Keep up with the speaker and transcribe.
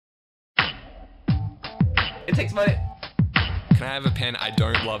It takes money. Can I have a pen? I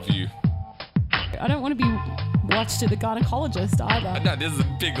don't love you. I don't want to be watched at the gynecologist either. No, there's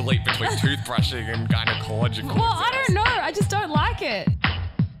a big leap between toothbrushing and gynecological. Well, I don't know. I just don't like it.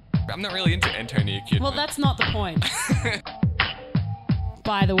 I'm not really into Antonia Kidman. Well, that's not the point.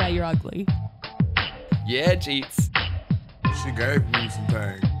 By the way, you're ugly. Yeah, Jeets. She gave me some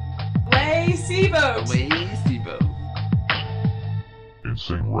pain. Way Seaboat.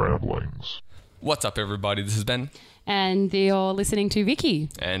 Insane Ramblings. What's up, everybody? This is Ben. And you're listening to Vicky.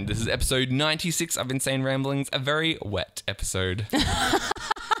 And this is episode 96 of Insane Ramblings, a very wet episode.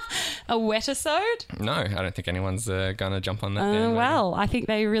 A wet-isode? No, I don't think anyone's going to jump on that bandwagon. Well, I think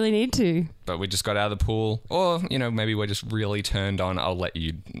they really need to. But we just got out of the pool. Or, you know, maybe we're just really turned on. I'll let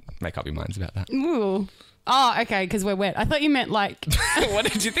you make up your minds about that. Ooh. Oh, okay, because we're wet. I thought you meant like... What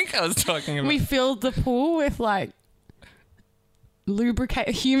did you think I was talking about? We filled the pool with like...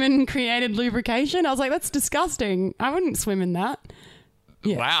 human-created lubrication. I was like, that's disgusting. I wouldn't swim in that.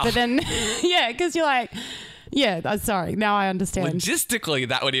 Yeah. Wow. But then, yeah, because you're like... Yeah, sorry. Now I understand. Logistically,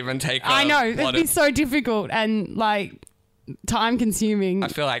 that would even take I know. It'd be so difficult and, like, time-consuming. I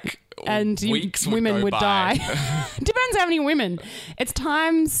feel like and weeks women would die. Depends how many women. It's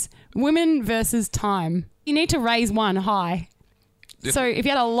times women versus time. You need to raise one high. So if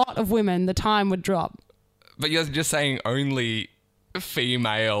you had a lot of women, the time would drop. But you're just saying only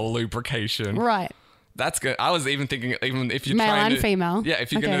female lubrication. Right. That's good. I was even thinking, even if you're Male trying and to... female. Yeah,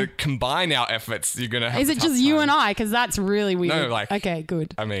 if you're going to combine our efforts, you're going to have Is a it tough just you time. and I? Because that's really weird. No, like... Okay,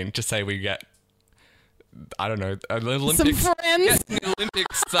 good. I mean, just say we get... I don't know, an Some Olympics... friends. Yeah, an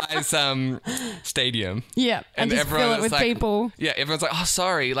Olympic-size Yeah, stadium. and just everyone fill it with is like, people. Yeah, everyone's like, oh,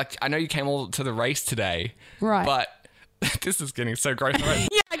 sorry, like, I know you came all to the race today. Right. But this is getting so gross. Yeah,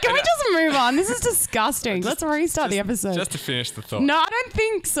 can we just move on? This is disgusting. Let's restart the episode. Just to finish the thought. No, I don't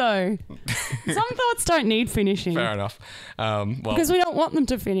think so. Some thoughts don't need finishing. Fair enough. Well, Because we don't want them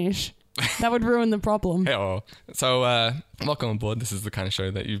to finish. That would ruin the problem. yeah, well, so welcome on board. This is the kind of show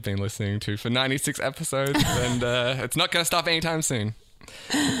that you've been listening to for 96 episodes, and it's not going to stop anytime soon.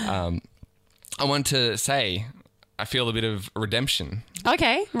 I want to say I feel a bit of redemption.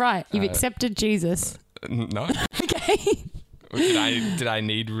 Okay, right. You've accepted Jesus. No? Okay. Did I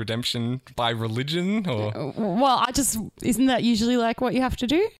need redemption by religion? Or Well, isn't that usually like what you have to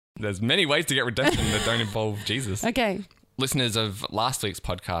do? there's many ways to get redemption that don't involve Jesus. Okay. Listeners of last week's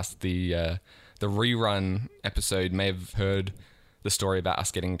podcast, the rerun episode, may have heard the story about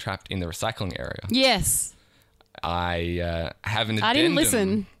us getting trapped in the recycling area. Yes. I have an addendum. I didn't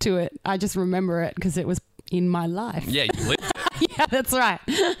listen to it. I just remember it because it was in my life. Yeah, you lived it. Yeah, that's right.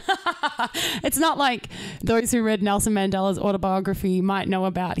 It's not like those who read Nelson Mandela's autobiography might know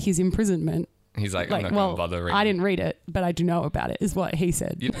about his imprisonment. He's like, I'm not well, going to bother reading. I didn't read it, but I do know about it, is what he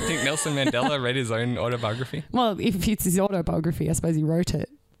said. You don't think Nelson Mandela read his own autobiography? Well, if it's his autobiography, I suppose he wrote it.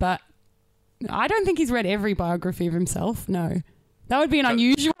 But I don't think he's read every biography of himself. No. That would be an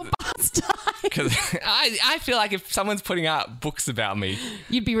unusual pastime. Because I feel like if someone's putting out books about me...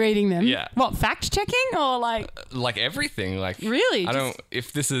 You'd be reading them? Yeah. What, fact-checking or like... Like everything. Like Really? I don't...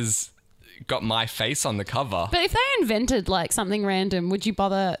 If this has got my face on the cover... But if they invented like something random, would you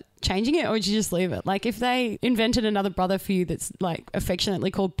bother changing it or would you just leave it? Like if they invented another brother for you that's like affectionately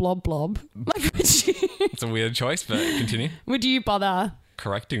called Blob Blob, like would you... It's a weird choice, but continue. Would you bother...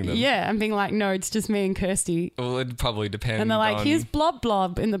 Correcting them. Yeah, and being like, no, it's just me and Kirsty. Well, it'd probably depend. And they're like, on, here's Blob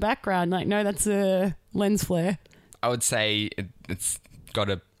Blob in the background. Like, no, that's a lens flare. I would say it's got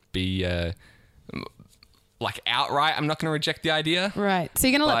to be like outright. I'm not going to reject the idea. Right. So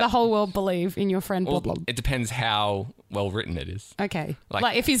you're going to let But- the whole world believe in your friend Well, Blob Blob. it depends how well written it is. Okay. like-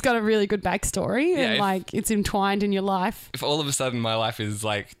 Like if he's got a really good backstory Yeah, and if- like it's entwined in your life. If all of a sudden my life is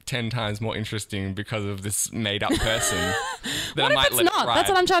like 10 times more interesting because of this made up person, then What I if might it's let not? it ride. That's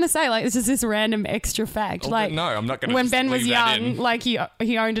what I'm trying to say. Like it's just this random extra fact. Well, like no, I'm not going to when Ben was leave that young, in. like he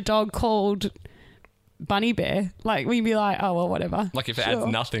owned a dog called Bunny Bear. Like we'd be like, oh well, whatever. Like if it Sure.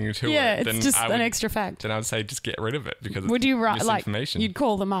 adds nothing to Yeah, it, it's then just I an would, extra fact. then I would say just get rid of it because Would it's you write like misinformation. you'd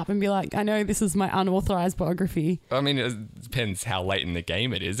call them up and be like, I know this is my unauthorized biography. I mean, it depends how late in the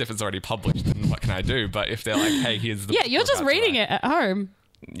game it is. If it's already published, then what can I do? But if they're like, hey, here's the Yeah, book you're we're just about to reading write, it at home.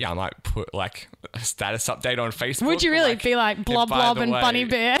 Yeah, I might put like a status update on Facebook. Would you really like, be like "Hey, Blob by Blob the and way-" Bunny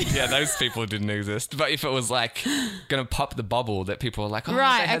Bear? Yeah, those people didn't exist. But if it was like going to pop the bubble that people were like, oh,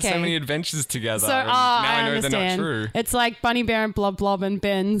 Right, they had okay. so many adventures together. So, and now I I know understand. they're not true. It's like Bunny Bear and Blob Blob and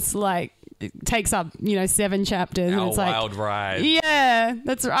Ben's like it takes up 7 chapters. and Our it's like, wild ride. yeah,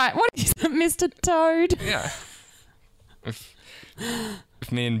 that's right. What is it, Mr. Toad? Yeah.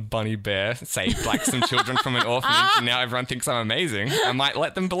 If me and Bunny Bear saved like some children from an orphanage and now everyone thinks I'm amazing, I might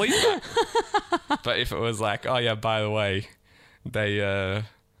let them believe that. But if it was like, oh yeah, by the way,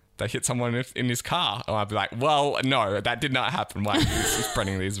 they hit someone in his car, I'd be like, well, no, that did not happen. Why are you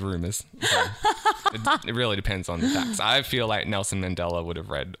spreading these rumors? So it really depends on the facts. I feel like Nelson Mandela would have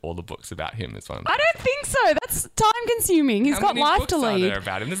read all the books about him as well. I don't think so. That's time consuming. He's got life to Are lead. there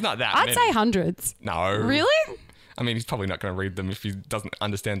about him? There's not that I'd many. say hundreds. No. Really? I mean, he's probably not going to read them if he doesn't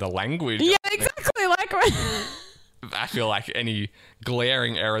understand the language. Yeah, exactly. Like, I feel like any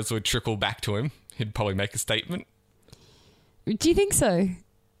glaring errors would trickle back to him. He'd probably make a statement. do you think so?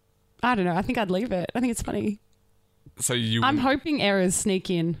 I don't know. I think I'd leave it. I think it's funny. So you... I'm hoping errors sneak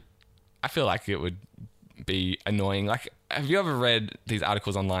in. I feel like it would be annoying. Like, have you ever read these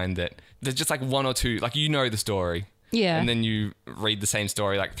articles online that there's just like one or two, like you know the story. Yeah. And then you read the same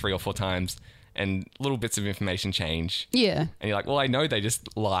story like 3 or 4 times and little bits of information change. Yeah. And you're like, well, I know they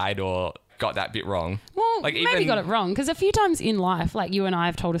just lied or got that bit wrong. Well, like maybe got it wrong. Because a few times in life, like you and I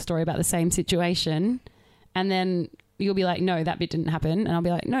have told a story about the same situation and then you'll be like, no, that bit didn't happen. And I'll be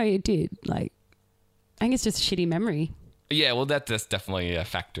like, no, it did. Like, I think it's just a shitty memory. Yeah, well, that's definitely a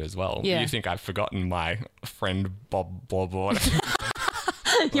factor as well. Yeah. You think I've forgotten my friend Bob Bob or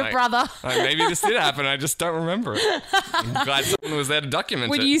Your brother. Like, maybe this did happen. I just don't remember it. I'm glad someone was there to document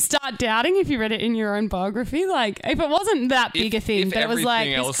Would it. you start doubting if you read it in your own biography? Like, if it wasn't that big a thing, if but it was like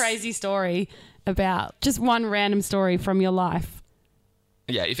everything this else- crazy story about just one random story from your life.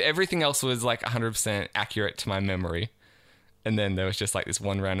 Yeah, if everything else was like 100% accurate to my memory, and then there was just like this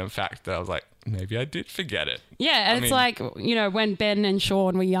one random fact that I was like, maybe I did forget it. Yeah, and I it's mean- like, you know, when Ben and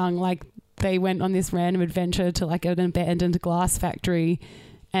Sean were young, like they went on this random adventure to like an abandoned glass factory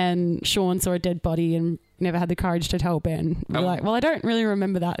and Sean saw a dead body and never had the courage to tell Ben. We're like, well, I don't really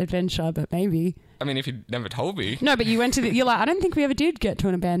remember that adventure, but maybe. I mean, if you'd never told me, No, but you went to you're like, I don't think we ever did get to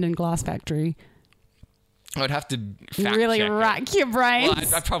an abandoned glass factory. I'd have to fact Really check it. rack your brains.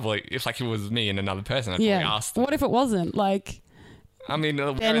 Well, I'd probably, if like it was me and another person, I'd yeah. probably ask them. What if it wasn't? Like, I mean,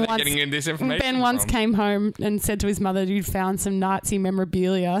 where Ben are they once- getting in this information Ben once from? came home and said to his mother, you'd found some Nazi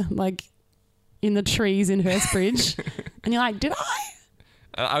memorabilia, like in the trees in Hurstbridge. And you're like, did I?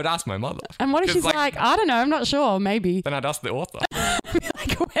 I would ask my mother. And what if 'Cause, she's like, I don't know, I'm not sure, maybe. Then I'd ask the author.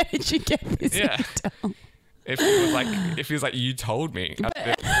 Like, where did you get this Yeah. intel? If he was like, you told me. I'd be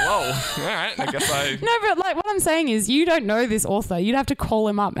like, whoa, all right, I guess I... No, but like what I'm saying is you don't know this author. You'd have to call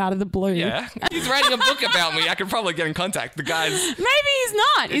him up out of the blue. Yeah, he's writing a book about me. I could probably get in contact. The guy's... Maybe he's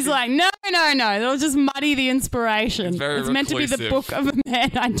not. He's like, no. That'll just muddy the inspiration. It's very meant to be the reclusive. book of a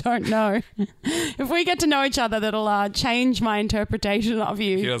man I don't know. If we get to know each other, that'll change my interpretation of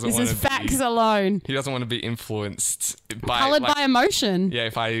He you. doesn't This is wanna be- facts alone. He doesn't want to be influenced by... Coloured like- by emotion. Yeah,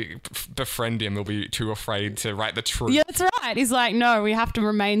 if I befriend him, he'll be too afraid to write the truth. Yeah, that's right. He's like, no, we have to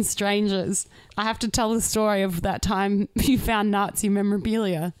remain strangers. I have to tell the story of that time you found Nazi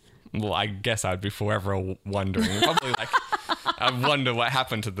memorabilia. Well, I guess I'd be forever wondering. Probably like, I wonder what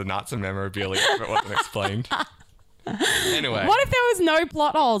happened to the Nazi memorabilia if it wasn't explained. Anyway, What if there was no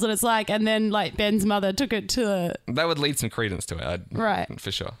plot holes and it's like, and then like Ben's mother took it to that would lead some credence to it, Right.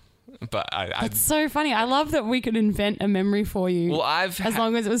 for sure. But It's so funny. I love that we could invent a memory for you. well, as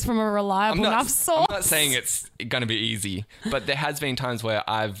long as it was from a reliable enough source. I'm not saying it's going to be easy, but there has been times where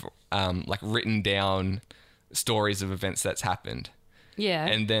I've like written down stories of events that's happened, Yeah.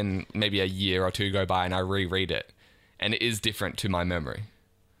 and then maybe a year or two go by and I reread it, and it is different to my memory.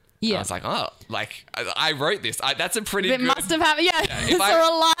 yeah. I was like, oh, like I wrote this. That's a pretty It good... must have happened. Yeah, if it's I- a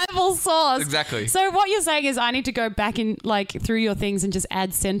reliable source. Exactly. So what you're saying is I need to go back in like through your things and just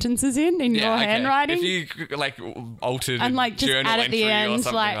add sentences in your okay. handwriting. If you like altered and like just journal add at the entry or end,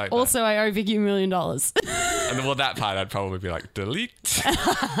 something like, like that. also I owe Vicky $1 million. And then, well, that part I'd probably be like, delete.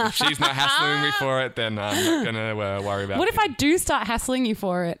 If she's not hassling me for it, then I'm not gonna worry about What it. if I do start hassling you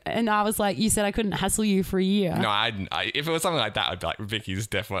for it? And I was like, you said I couldn't hassle you for a year. No, if it was something like that, I'd be like, Vicky's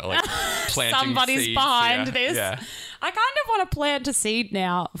definitely planting Somebody's seeds behind here. this. Yeah. I kind of want to plant a seed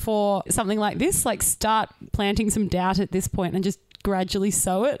now for something like this, like start planting some doubt at this point and just gradually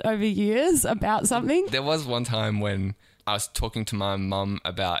sow it over years about something. There was one time when I was talking to my mum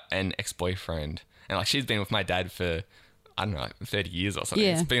about an ex-boyfriend, and like she's been with my dad for, I don't know, like 30 years or something.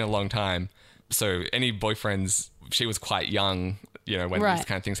 Yeah. It's been a long time. So any boyfriends, she was quite young, you know, when Right. these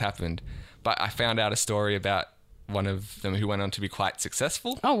kind of things happened. But I found out a story about one of them who went on to be quite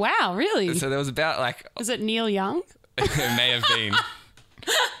successful. Oh, wow, really? So there was about like, Was it Neil Young? it may have been.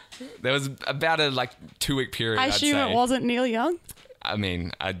 There was about a like 2-week period, I I'd assume say. it wasn't Neil Young. I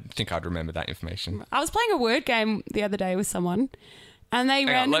mean, I think I'd remember that information. I was playing a word game the other day with someone and they Hang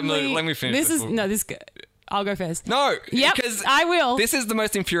on, randomly... let me finish this. This... I'll go first. No. Yep, because I will. This is the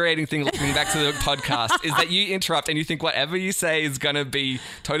most infuriating thing listening back to the podcast is that you interrupt and you think whatever you say is going to be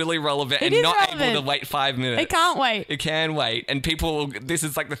totally relevant and is not able relevant. to wait 5 minutes. It can't wait. It can wait. And this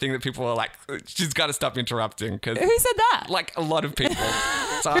is like the thing that people are like, she's got to stop interrupting. Cause Who said that? like a lot of people.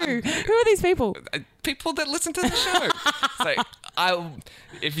 So Who are these people? people that listen to the show. So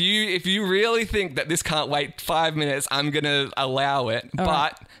if you really think that this can't wait 5 minutes, I'm gonna allow it. All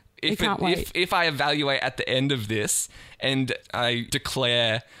right. But if can't wait. if I evaluate at the end of this and I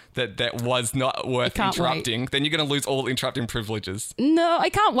declare that was not worth can't interrupting, then you're gonna lose all interrupting privileges. No, I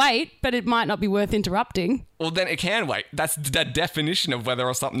can't wait, but it might not be worth interrupting. Well, then it can wait. That's the definition of whether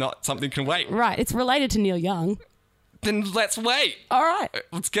or something can wait. Right, it's related to Neil Young. Then let's wait. All right.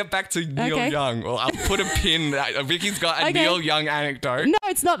 Let's get back to Neil Okay. Young. Well, I'll put a pin. Vicky's got a Okay. Neil Young anecdote. No,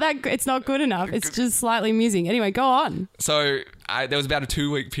 it's not that. It's not good enough. It's just slightly amusing. Anyway, go on. So there was about a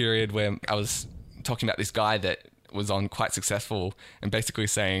 2-week period where I was talking about this guy that was on Quite Successful and basically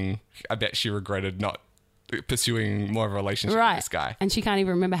saying, I bet she regretted not pursuing more of a relationship with this guy. And she can't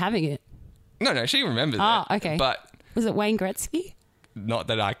even remember having it. No, she remembers Oh, it. okay. But Was it Wayne Gretzky? not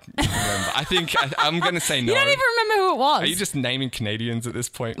that I can remember. I think I'm going to say no. You don't even remember who it was. Are you just naming Canadians at this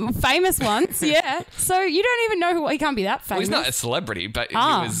point? Famous ones, yeah. So you don't even know who. He can't be that famous. Well, he's not a celebrity, but he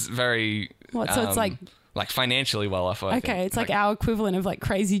Ah. was very... What, so it's like- financially well off, I think. Okay, it's like our equivalent of like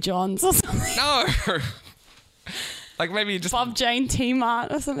Crazy Johns or something. No! Like maybe just... Bob Jane T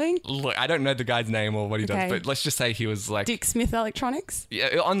Mart or something. Look, I don't know the guy's name or what he Okay. does, but let's just say he was like... Dick Smith Electronics.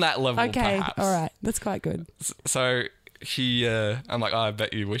 Yeah, on that level, Okay, perhaps. all right, that's quite good. So he, I'm like, I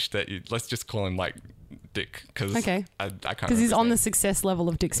bet you wish that you... Let's just call him like Dick, because Okay. I can't Because he's remember on the his name. success level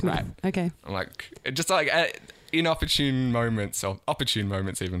of Dick Smith. Right. Okay. I'm like, just like at inopportune moments, or opportune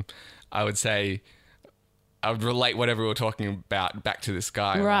moments even, I would say... I would relate whatever we were talking about back to this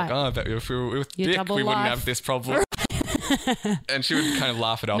guy. I'm Right. like, I bet if we were with Your Dick, double we wouldn't life. have this problem. And she would kind of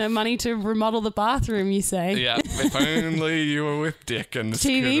laugh it off. No money to remodel the bathroom, you say. Yeah, if only you were with Dick and the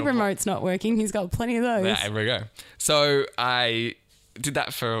TV scooter. remote's not working. He's got plenty of those. Yeah, there we go. So I did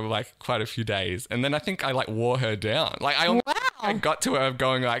that for like quite a few days, and then I think I like wore her down. Like I got to her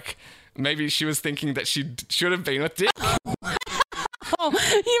going like maybe she was thinking that she should have been with Dick. Oh, you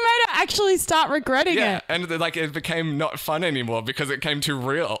made her actually start regretting Yeah, it. and like it became not fun anymore because it came too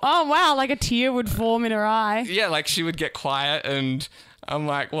real. Oh, wow. Like a tear would form in her eye. Yeah, like she would get quiet and I'm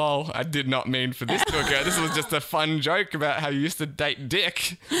like, well, I did not mean for this to occur. This was just a fun joke about how you used to date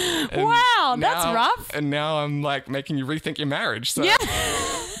Dick. And Wow, that's rough. And now I'm like making you rethink your marriage. So Yeah.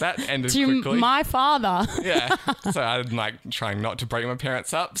 that ended To quickly. my father. Yeah. So I'm like trying not to break my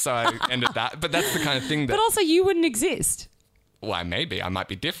parents up. So I ended that. But that's the kind of thing that, But also, you wouldn't exist. why maybe I might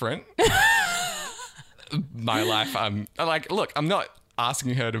be different. My life, I'm like, look, I'm not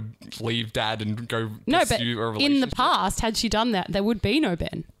asking her to leave dad and go No, but pursue a relationship. in the past, had she done that, there would be no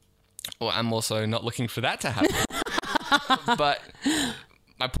Ben. Well, I'm also not looking for that to happen. But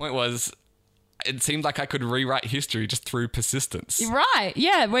my point was, it seemed like I could rewrite history just through persistence. Right.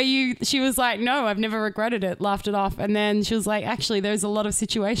 Yeah. She was like, no, I've never regretted it, laughed it off. And then she was like, actually, there's a lot of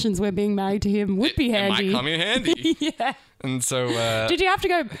situations where being married to him would be handy. It might come in handy. Yeah. And so... Did you have to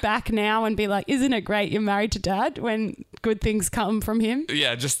go back now and be like, isn't it great you're married to dad when good things come from him?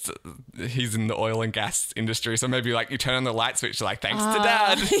 yeah, just he's in the oil and gas industry. So maybe like you turn on the light switch, you're like, thanks to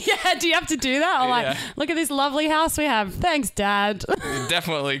dad. Yeah. Do you have to do that? Or like, Yeah. look at this lovely house we have. Thanks, dad.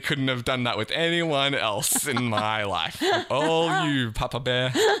 Definitely couldn't have done that with anyone else in my life. All you, Papa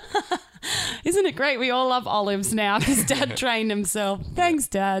Bear. Isn't it great? We all love olives now because dad trained himself. Thanks,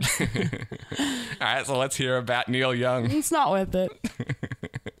 dad. All right, so let's hear about Neil Young. It's not worth it.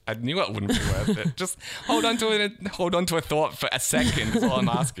 I knew it wouldn't be worth it. Just hold on to it. Hold on to a thought for a second. That's all I'm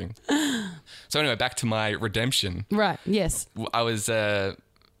asking. So anyway, back to my redemption. Right. Yes. I was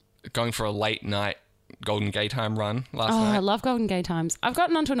going for a late night Golden Gay Time run last Oh, night. I love Golden Gay Times. I've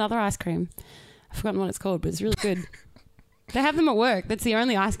gotten onto another ice cream. I've forgotten what it's called, but it's really good. They have them at work. That's the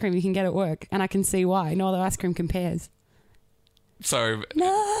only ice cream you can get at work, and I can see why. No other ice cream compares. So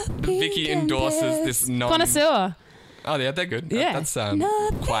Nothing Vicky endorses compares. this non... Connoisseur. Oh, yeah, they're good. Yeah. That's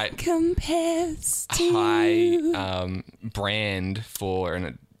Nothing quite compares to high you. brand for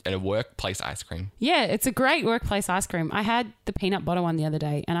a workplace ice cream. Yeah, it's a great workplace ice cream. I had the peanut butter one the other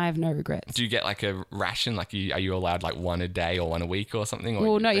day, and I have no regrets. Do you get like a ration? Like, are you allowed like one a day or one a week or something? Or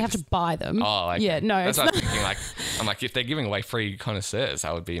Well, no, they you have to just- buy them. Oh, okay. Yeah, no, That's it's what not. I'm thinking. Like, I'm like, if they're giving away free connoisseurs,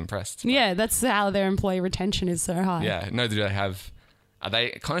 I would be impressed. But Yeah, that's how their employee retention is so high. yeah. No, do they have? Are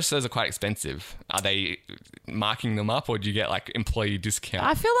they connoisseurs are quite expensive? Are they marking them up, or do you get like employee discount?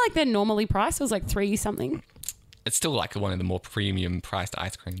 I feel like they're normally priced. It was like $3 something. It's still like one of the more premium priced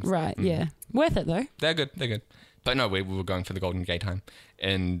ice creams. Right, yeah. Worth it though. They're good. But no, we were going for the Golden Gate time.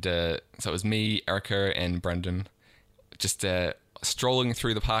 And so it was me, Erica, and Brendan just strolling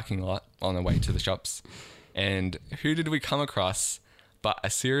through the parking lot on the way to the shops. And who did we come across but a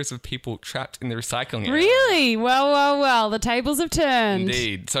series of people trapped in the recycling area? Really? Well. The tables have turned.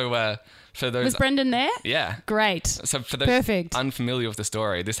 Indeed. So for those... Was Brendan there? Yeah. Great. So for those Perfect. unfamiliar with the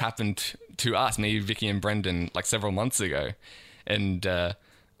story, this happened to us, me, Vicky, and Brendan, like several months ago. And...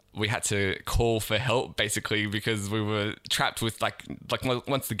 we had to call for help basically because we were trapped with like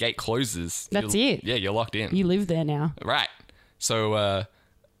once the gate closes. That's it. Yeah, you're locked in. You live there now. Right. So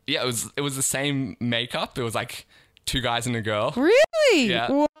yeah, it was the same makeup. It was like 2 guys and a girl. Really? Yeah.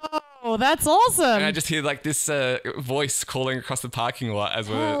 Whoa, that's awesome. And I just hear like this voice calling across the parking lot as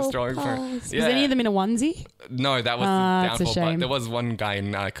we're strolling through. Was any of them in a onesie? No, that was That's the a downfall. shame. But there was one guy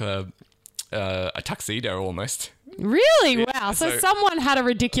in like a tuxedo almost. Really? Yeah, Wow. So so- someone had a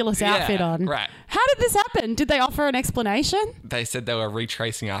ridiculous outfit on. Right. How did this happen? Did they offer an explanation? They said they were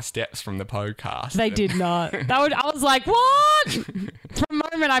retracing our steps from the podcast. They did not. I was like, what? For a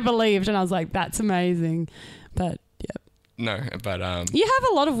moment I believed and I was like, that's amazing. But yeah. No, but You have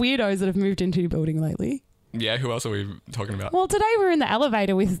a lot of weirdos that have moved into your building lately. yeah, who else are we talking about? Well, today we were in the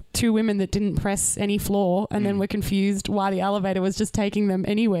elevator with 2 women that didn't press any floor and then were confused why the elevator was just taking them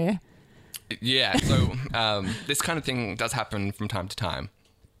anywhere. Yeah, so this kind of thing does happen from time to time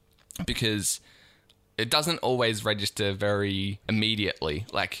because it doesn't always register very immediately.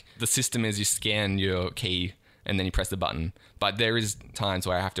 Like the system is you scan your key and then you press the button. But there is times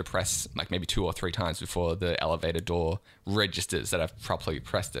where I have to press like maybe 2 or 3 times before the elevator door registers that I've properly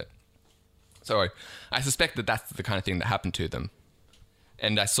pressed it. So I suspect that that's the kind of thing that happened to them.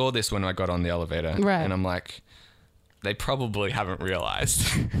 And I saw this when I got on the elevator. Right. And I'm like... They probably haven't realised.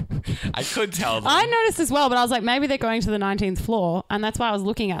 I could tell them. I noticed as well, but I was like, maybe they're going to the 19th floor. And that's why I was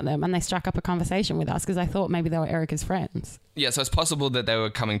looking at them and they struck up a conversation with us because I thought maybe they were Erica's friends. Yeah, so it's possible that they were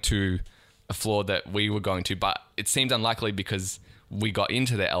coming to a floor that we were going to, but it seemed unlikely because we got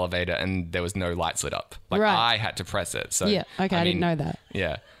into the elevator and there was no lights lit up. Like Right. I had to press it. So Yeah, okay, I didn't know that.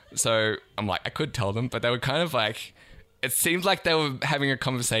 Yeah. So I'm like, I could tell them, but they were kind of like, it seemed like they were having a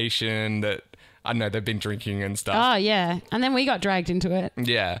conversation that, I don't know, they've been drinking and stuff. Oh, yeah. And then we got dragged into it.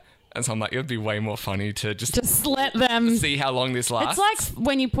 Yeah. And so I'm like, it would be way more funny to Just let them. see how long this lasts. It's like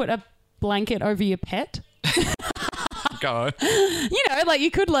when you put a blanket over your pet. Go on. You know, like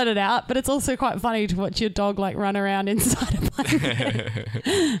you could let it out, but it's also quite funny to watch your dog like run around inside a blanket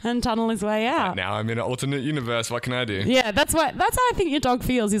and tunnel his way out. Now I'm in an alternate universe. What can I do? Yeah, that's how I think your dog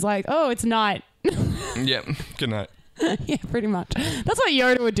feels. He's like, oh, it's night. Yep. Good night. Yeah, pretty much. That's what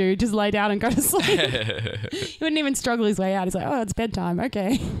Yoda would do, just lay down and go to sleep. He wouldn't even struggle his way out. He's like, oh, it's bedtime.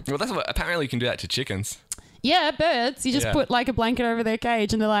 Okay. Well, that's what, apparently you can do that to chickens. Yeah, birds. You just Yeah. put like a blanket over their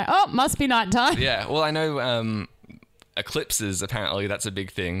cage and they're like, oh, must be nighttime. Yeah. Well, I know eclipses, apparently that's a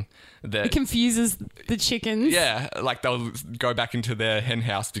big thing. That It confuses the chickens. yeah, like they'll go back into their hen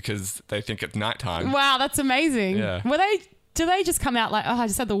house because they think it's nighttime. Wow, that's amazing. Yeah. Do they just come out like, oh, I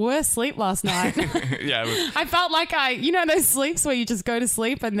just had the worst sleep last night? Yeah. It was, I felt like those sleeps where you just go to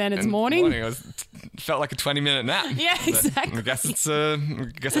sleep and then it's morning. It felt like a 20-minute nap. Yeah, But exactly. I guess I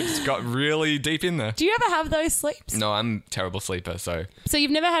just got really deep in there. Do you ever have those sleeps? No, I'm a terrible sleeper, so So you've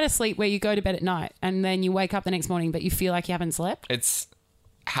never had a sleep where you go to bed at night and then you wake up the next morning but you feel like you haven't slept? it's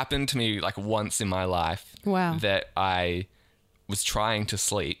happened to me like once in my life. Wow. That I was trying to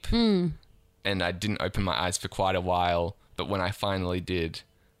sleep and I didn't open my eyes for quite a while. But when I finally did,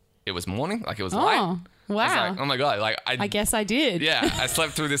 it was morning. Like it was light. Oh, I was wow. like, oh my God. Like I guess I did. yeah, I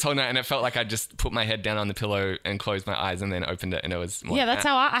slept through this whole night and it felt like I just put my head down on the pillow and closed my eyes and then opened it and it was morning. Yeah, that's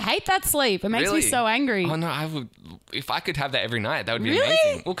how I hate that sleep. It makes me Really? so angry. Oh no, I would, if I could have that every night, that would be Really?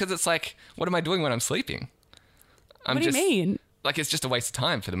 amazing. Well, because it's like, what am I doing when I'm sleeping? What do you mean? Like it's just a waste of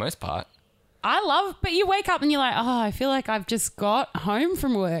time for the most part. But you wake up and you're like, oh, I feel like I've just got home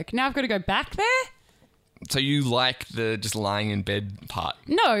from work. Now I've got to go back there? So you like the just lying in bed part?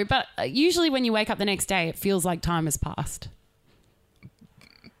 No, but usually when you wake up the next day, it feels like time has passed.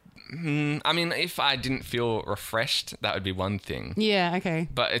 I mean, if I didn't feel refreshed, that would be one thing. Yeah, okay.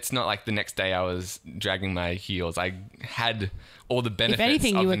 But it's not like the next day I was dragging my heels. I had all the benefits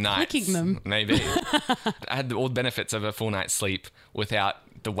anything, of you the were nights. clicking them. Maybe. I had all the benefits of a full night's sleep without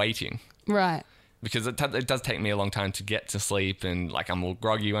the waiting. Right. Because it does take me a long time to get to sleep and like I'm all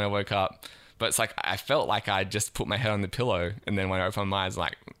groggy when I woke up. But it's like I felt like I just put my head on the pillow and then when I opened my eyes,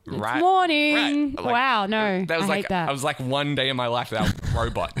 like, right. Morning. Like, Wow, no. That was I like, hate that. I was like one day in my life without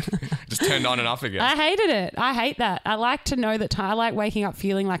robot. Just turned on and off again. I hated it. I hate that. I like to know that I like waking up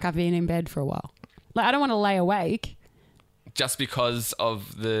feeling like I've been in bed for a while. Like I don't want to lay awake. Just because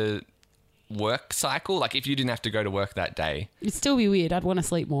of the work cycle. Like if you didn't have to go to work that day. It'd still be weird. I'd want to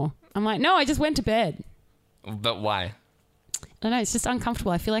sleep more. I'm like, no, I just went to bed. But why? I don't know. It's just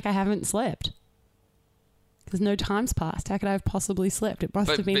uncomfortable. I feel like I haven't slept. Because no time's passed. How could I have possibly slept? It must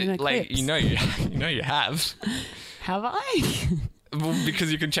have been an eclipse. Like, you know you have. Have I? Well, because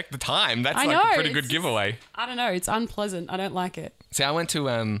you can check the time. That's I like know, a pretty good it's- giveaway. I don't know. It's unpleasant. I don't like it. See, I went to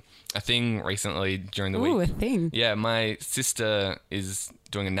a thing recently during the Ooh, week. a thing. Yeah, my sister is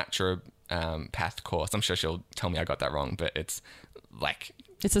doing a naturopath course. I'm sure she'll tell me I got that wrong, but it's like...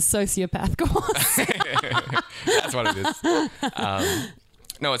 It's a sociopath course. That's what it is.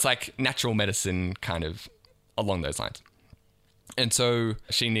 No, it's like natural medicine kind of along those lines. And so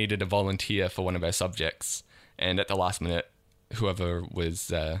she needed a volunteer for one of her subjects. And at the last minute, whoever was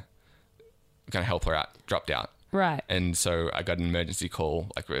going to help her out dropped out. Right. And so I got an emergency call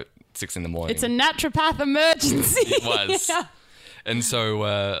like at 6 a.m. It's a naturopath emergency. It was. Yeah. And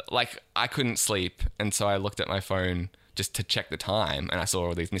so like I couldn't sleep. And so I looked at my phone just to check the time. And I saw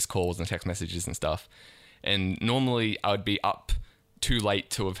all these missed calls and text messages and stuff. And normally I would be up too late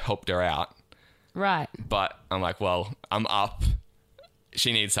to have helped her out. Right. But I'm like, well, I'm up.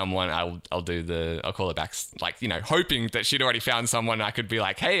 She needs someone. I'll call her back, like, you know, hoping that she'd already found someone. I could be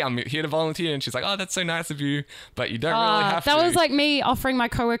like, hey, I'm here to volunteer. And she's like, oh, that's so nice of you, but you don't really have to. That was like me offering my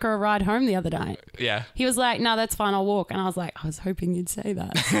coworker a ride home the other night. Yeah. He was like, no, that's fine. I'll walk. And I was like, I was hoping you'd say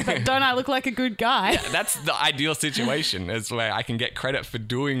that. But don't I look like a good guy? Yeah, that's the ideal situation, is where I can get credit for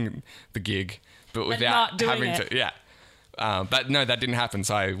doing the gig, but without not doing having it. to, yeah. But no, that didn't happen.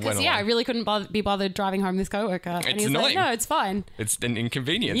 So I went along. Yeah, I really couldn't be bothered driving home this coworker. And It's he was like, annoying. no, it's fine. It's an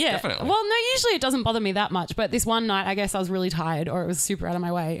inconvenience, Yeah. definitely. Well, no, usually it doesn't bother me that much. But this one night, I guess I was really tired or it was super out of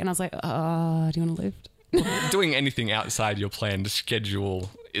my way. And I was like, do you want to lift? Doing anything outside your planned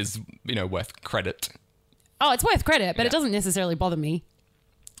schedule is, you know, worth credit. Oh, it's worth credit, but Yeah. it doesn't necessarily bother me.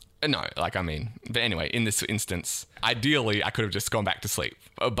 No, like, I mean, but anyway, in this instance, ideally, I could have just gone back to sleep,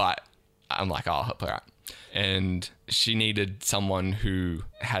 but I'm like, oh, I'll help her out. And she needed someone who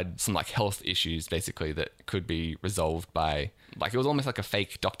had some like health issues, basically, that could be resolved by, like, it was almost like a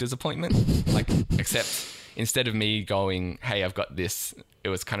fake doctor's appointment, like, except instead of me going, hey, I've got this, it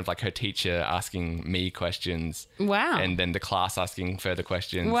was kind of like her teacher asking me questions. Wow. And then the class asking further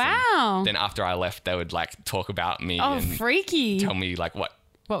questions. Wow. And then after I left, they would like talk about me Oh, and freaky. tell me like what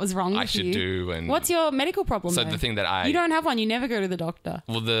was wrong with I should you? do. And What's your medical problem? so though? the thing that You don't have one. You never go to the doctor.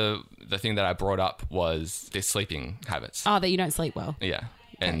 well, the thing that I brought up was their sleeping habits. Oh, that you don't sleep well. Yeah.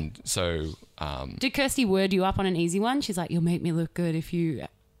 And so, Did Kirsty word you up on an easy one? She's like, you'll make me look good if you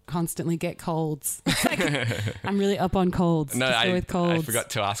constantly get colds. I'm really up on colds. no, Just go with colds. I forgot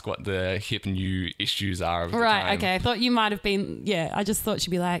to ask what the hip new issues are of the Right, time. okay. I thought you might have been, I just thought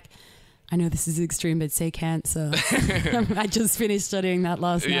she'd be like, I know this is extreme, but say cancer. I just finished studying that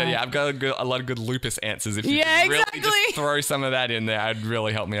last night. Yeah, I've got a lot of good lupus answers. If you Yeah, could really exactly. just throw some of that in there, it'd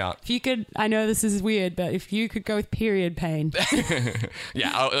really help me out. If you could, I know this is weird, but if you could go with period pain.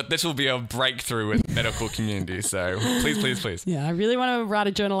 Yeah, this will be a breakthrough with the medical community. So please. Yeah, I really want to write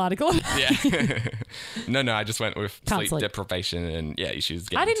a journal article. Yeah. No, I just went with Can't sleep. deprivation and issues.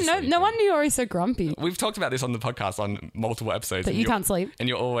 I didn't know. No wonder you're always so grumpy. We've talked about this on the podcast on multiple episodes. That and you you're- can't sleep. And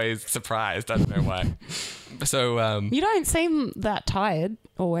you're always surprised. I don't know why. So You don't seem that tired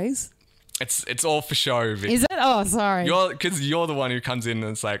always. it's all for show, Vic. Is it? Oh, sorry. Because you're the one who comes in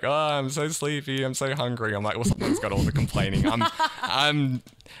and it's like, oh, I'm so sleepy, I'm so hungry. I'm like, well, someone's got all the complaining. I'm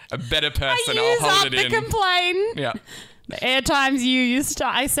a better person. I I'll use hold up it the in. complain. Yeah. The air times you used to,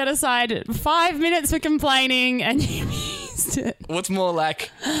 I set aside 5 minutes for complaining and you used it. What's more like,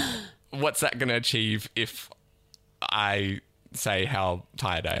 what's that going to achieve if I say how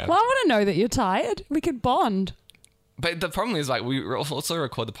tired I am? Well, I want to know that you're tired. We could bond. But the problem is, like, we also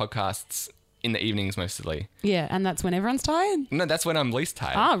record the podcasts in the evenings mostly. Yeah, and that's when everyone's tired. No, that's when I'm least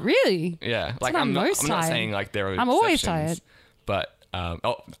tired. Oh, really? Yeah, like when I'm I'm most not tired. saying like there are. I'm always exceptions, tired. But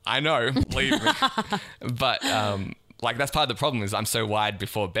I know, believe me. But like that's part of the problem is I'm so wired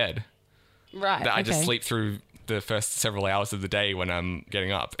before bed Right. that I just okay. sleep through the first several hours of the day when I'm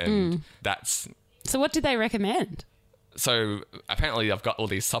getting up, and that's. So what did they recommend? So apparently I've got all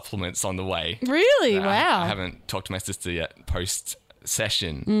these supplements on the way. Really? that Wow. I haven't talked to my sister yet post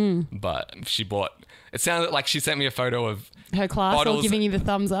session, but she bought. It sounded like she sent me a photo of Her class all bottles- giving you the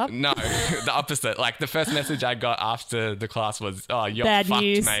thumbs up? no, the opposite. Like the first message I got after the class was, "Oh, you're Bad fucked,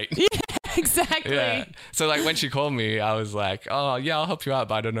 news. mate." Exactly. Yeah. So like when she called me, I was like, "Oh yeah, I'll help you out,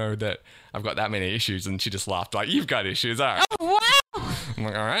 but I don't know that I've got that many issues." And she just laughed like, "You've got issues, all right." Wow. I'm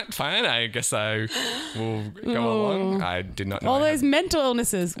like, "All right, fine. I guess I will go along." I did not know. All I those had- mental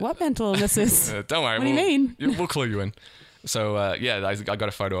illnesses. What mental illnesses? Don't worry. What do you mean? We'll clue you in. So yeah, I got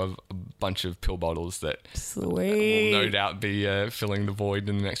a photo of a bunch of pill bottles that Sweet. will no doubt be filling the void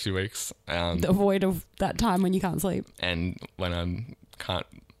in the next few weeks. The void of that time when you can't sleep. And when I can't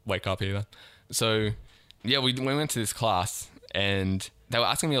wake up either. So yeah, we went to this class and they were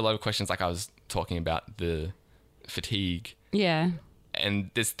asking me a lot of questions, like I was talking about the fatigue. Yeah. And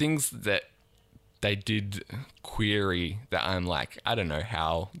there's things that they did query that I'm like, I don't know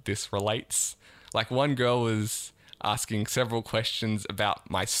how this relates. Like one girl was asking several questions about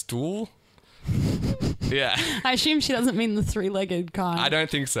my stool. Yeah. I assume she doesn't mean the three-legged kind. I don't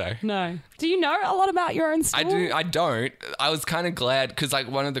think so. No. Do you know a lot about your own stool? I don't. I was kind of glad because like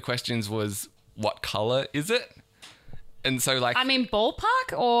one of the questions was, what color is it? And so like... I mean,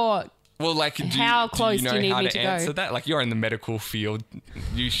 ballpark or... Well, like, how close do you need how me to to answer go? that? Like, you're in the medical field.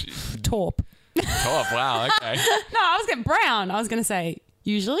 You Taupe. top. Wow. Okay. No, I was getting brown. I was going to say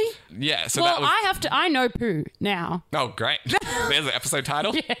usually. Yeah. So Well, that was. I know poo now. Oh, great. There's an episode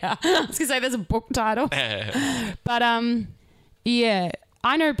title. Yeah. I was going to say there's a book title. But yeah,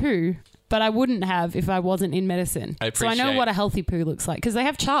 I know poo, but I wouldn't have if I wasn't in medicine. So I know appreciate- what a healthy poo looks like because they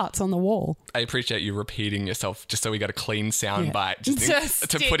have charts on the wall. I appreciate you repeating yourself just so we got a clean sound Yeah. bite Just to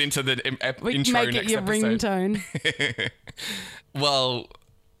stick. put into the We intro make it next your episode. ringtone. Well,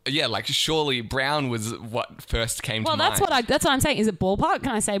 yeah, like surely brown was what first came Well, to mind. that's what I'm saying. Is it ballpark?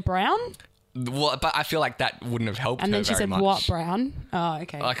 Can I say brown? Well, but I feel like that wouldn't have helped And her then she very said, much. what brown? Oh,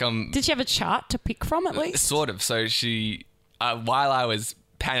 okay. Like Did she have a chart to pick from at least? Sort of. So she, while I was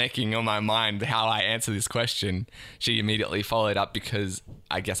panicking on my mind how I answer this question, she immediately followed up because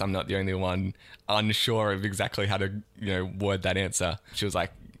I guess I'm not the only one unsure of exactly how to, word that answer. She was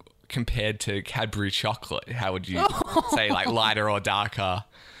like, compared to Cadbury chocolate, how would you say like lighter or darker?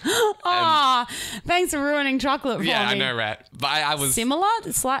 Thanks for ruining chocolate for me. Yeah, I know, right? But I was Similar?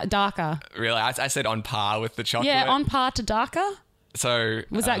 It's like darker. really, I said on par with the chocolate. Yeah, on par to darker. So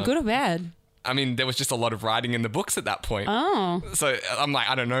Was that good or bad? I mean, there was just a lot of writing in the books at that point. Oh. So I'm like,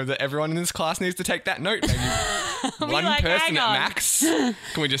 I don't know that everyone in this class needs to take that note. Maybe one like, person hang at on. max. Can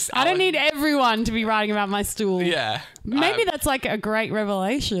we just? I don't need everyone to be writing about my stool. Yeah. Maybe that's like a great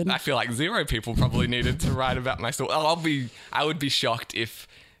revelation. I feel like 0 people probably needed to write about my stool. I would be shocked if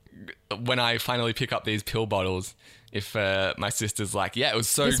when I finally pick up these pill bottles, if my sister's like, yeah, it was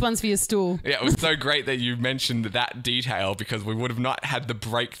so. This one's for your stool. Yeah, it was so great that you mentioned that detail because we would have not had the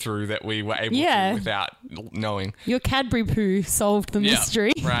breakthrough that we were able to without knowing. Your Cadbury poo solved the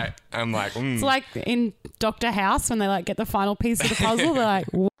mystery. Yeah, right. I'm like, It's like in Dr. House when they like get the final piece of the puzzle. They're like,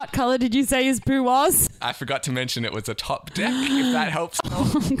 what colour did you say his poo was? I forgot to mention it was a top deck, if that helps.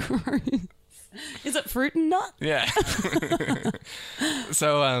 Gross. Is it fruit and nut? Yeah.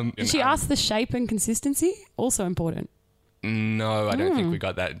 So, Did she ask the shape and consistency? Also important. No, I don't think we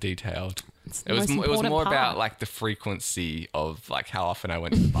got that detailed. It's It was the most important more part. about like the frequency of like how often I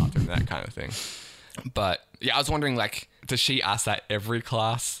went to the bathroom, that kind of thing. But yeah, I was wondering like, does she ask that every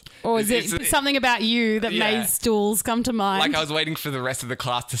class? Or is it something about you that Yeah. made stools come to mind? Like I was waiting for the rest of the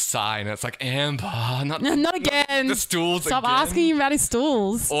class to sigh, and it's like Amber, not Not again. the stools. Stop again. asking him about his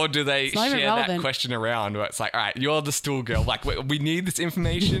stools. Or do they It's not even share that relevant. question around where it's like, all right, you're the stool girl. Like, we need this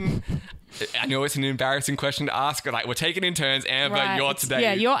information. I know it's an embarrassing question to ask. But like, we're taking in turns. Amber, Right. you're today.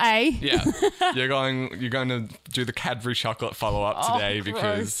 Yeah, you're A. Yeah, you're going to do the Cadbury chocolate follow up today gross.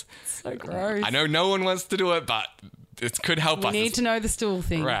 because So gross. I know no one wants to do it, but it could help We us. need to know the stool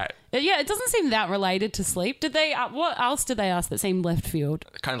thing. Right. Yeah, it doesn't seem that related to sleep. Did they? What else did they ask that seemed left field?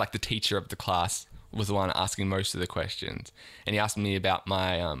 Kind of like the teacher of the class was the one asking most of the questions, and he asked me about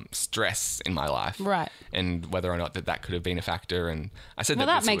my stress in my life, Right. and whether or not that could have been a factor. And I said Well,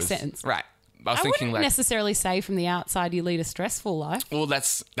 that that this makes was- sense. right? I was I thinking wouldn't like, necessarily say from the outside you lead a stressful life. well,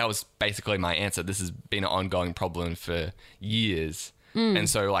 that was basically my answer. This has been an ongoing problem for years, and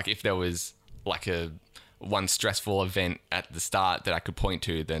so like if there was like one stressful event at the start that I could point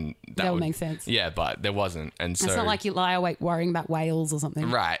to, then that would make sense. Yeah, but there wasn't, and so It's not like you lie awake worrying about whales or something.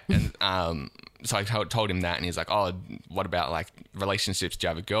 right, and so I told him that, and he's like, "Oh, what about like relationships? Do you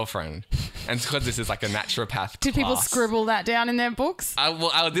have a girlfriend?" And it's because this is like a naturopath. Did people class. scribble that down in their books?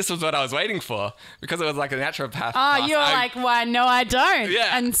 This was what I was waiting for because it was like a naturopath. Oh, class. you were like, why? No, I don't.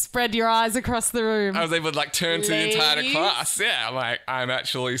 Yeah. And spread your eyes across the room. I was able to like turn to the entire Ladies. class. Yeah, I'm like, I'm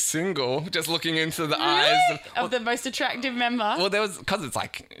actually single. Just looking into the Really? eyes Of the most attractive member. Well, there was because it's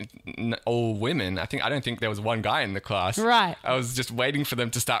like all women. I don't think there was one guy in the class. Right. I was just waiting for them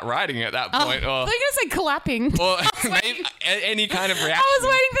to start writing at that Oh, point, I or thought you were going to say clapping. maybe any kind of reaction. I was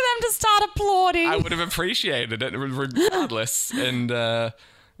waiting for them to start applauding. I would have appreciated it regardless. And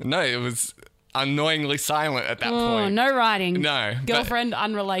no, it was. annoyingly silent at that Oh, point. no writing. No. but- Girlfriend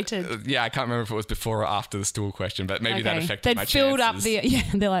unrelated. yeah, I can't remember if it was before or after the stool question, but maybe that affected They'd my filled chances. up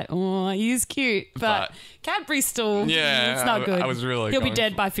the they're like, oh, he's cute, but Cadbury stool, Yeah, it's not good. I was really He'll be going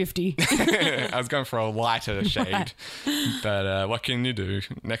dead by 50. I was going for a lighter shade, but what can you do?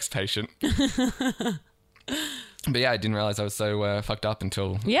 Next patient. But yeah, I didn't realize I was so fucked up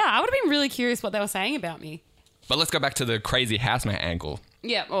until... Yeah, I would have been really curious what they were saying about me. But let's go back to the crazy housemate angle.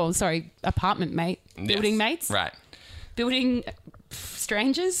 Yeah, oh, sorry, apartment mate. Building Yes. mates? Right. Building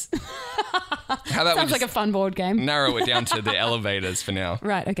strangers? How about Sounds we like a just fun board game. narrow it down to the elevators for now?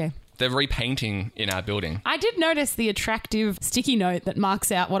 Right, okay. They're repainting in our building. I did notice the attractive sticky note that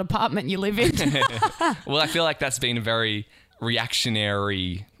marks out what apartment you live in. Well, I feel like that's been a very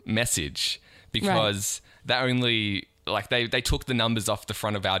reactionary message because they only... Like, they took the numbers off the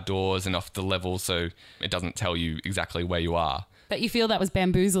front of our doors and off the level, so it doesn't tell you exactly where you are. But you feel that was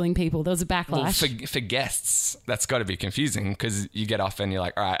bamboozling people. There was a backlash. Well, for guests, that's got to be confusing because you get off and you're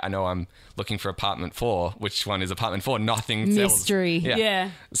like, all right, I know I'm looking for apartment 4. Which one is apartment 4? Nothing sells. Mystery. Yeah.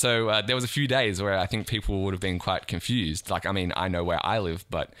 So there was a few days where I think people would have been quite confused. Like, I mean, I know where I live,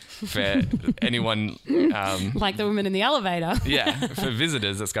 but for anyone... Like the woman in the elevator. yeah, for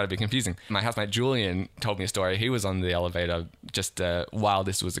visitors, it's got to be confusing. My housemate Julian told me a story. He was on the elevator just while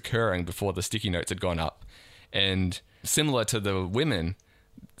this was occurring, before the sticky notes had gone up. And similar to the women,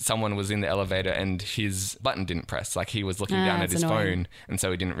 someone was in the elevator and his button didn't press. Like, he was looking down at that's his annoying. phone, and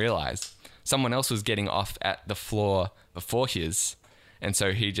so he didn't realize. Someone else was getting off at the floor before his, and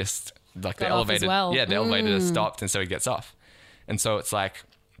so he just, like, the Got off as elevator... well. Yeah, the elevator stopped, and so he gets off. And so it's like...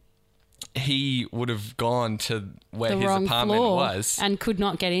 he would have gone to where The his wrong apartment floor was. and could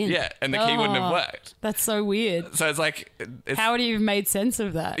not get in. Yeah, and the key wouldn't have Oh, worked. That's so weird. So it's like... It's, How would he have made sense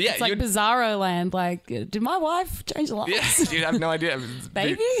of that? Yeah, it's like you'd- Bizarro Land. Like, did my wife change the lights? yeah, you have no idea.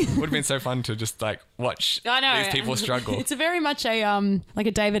 Baby? It would have been so fun to just, like, watch I know. these people struggle. It's a very much a like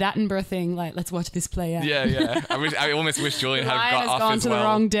a David Attenborough thing. Like, let's watch this play out. Yeah. I almost wish Julian had Ryan got has off gone as to well. the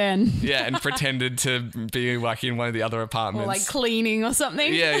wrong den. Yeah, and pretended to be, like, in one of the other apartments. Or like cleaning or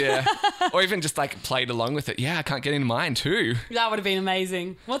something. Yeah. Or even just, like, played along with it. Yeah, I can't get into mine too. That would have been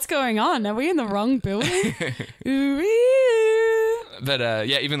amazing. What's going on? Are we in the wrong building? Ooh. But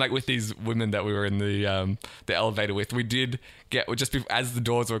yeah, even like with these women that we were in the elevator with, we did get just as the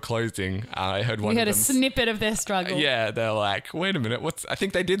doors were closing. I heard one. We heard a of them. snippet of their struggle. Yeah, they're like, "Wait a minute, what's?" I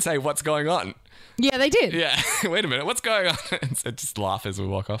think they did say, "What's going on?" Yeah, they did. Yeah, wait a minute, what's going on? And so just laugh as we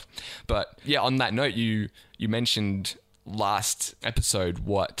walk off. But yeah, on that note, you mentioned last episode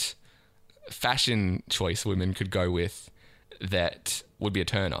what fashion choice women could go with that would be a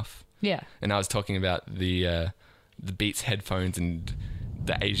turn off. Yeah. And I was talking about the Beats headphones and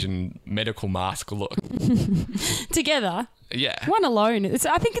the Asian medical mask look. Together. Yeah. One alone.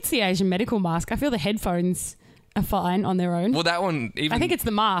 I think it's the Asian medical mask. I feel the headphones are fine on their own. Well, that one, even I think it's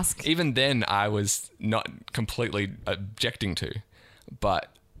the mask. even then, I was not completely objecting to, but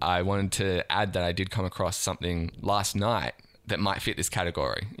I wanted to add that I did come across something last night that might fit this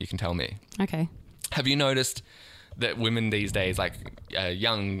category. You can tell me. Okay. Have you noticed that women these days, like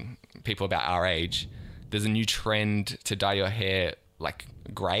young people about our age, there's a new trend to dye your hair like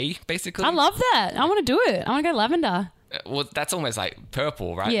grey, basically? I love that. I want to do it. I want to go lavender. Well, that's almost like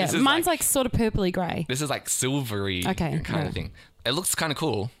purple, right? Yeah, This is mine's like sort of purpley grey. this is like silvery Okay, kind yeah. of thing. It looks kind of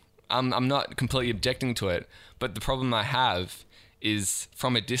cool. I'm not completely objecting to it, but the problem I have is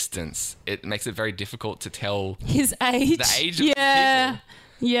from a distance, it makes it very difficult to tell. His age. The age of the yeah. people.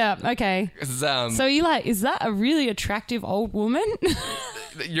 Yeah, okay. 'Cause, So you're like, is that a really attractive old woman?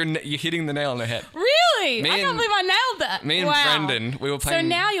 you're hitting the nail on the head. Really? Me I can't and- believe I nailed that. Me and Wow. Brendan, we were So playing.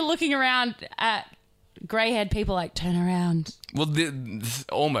 now you're looking around at grey-haired people like, turn around. Well,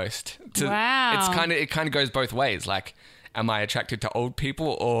 almost. Wow. It kind of goes both ways. Like, am I attracted to old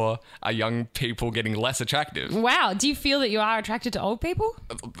people, or are young people getting less attractive? Wow. Do you feel that you are attracted to old people?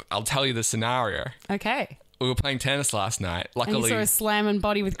 I'll tell you the scenario. Okay. We were playing tennis last night. And you Luckily, saw a slamming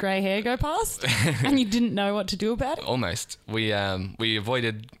body with grey hair go past and you didn't know what to do about it? almost. We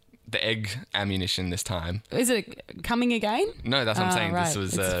avoided the egg ammunition this time. Is it coming again? No, that's what I'm saying. Right. This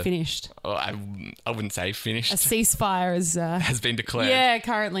was it's finished. I wouldn't say finished. A ceasefire is Has been declared. yeah,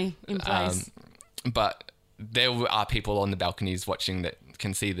 currently in place. But there are people on the balconies watching that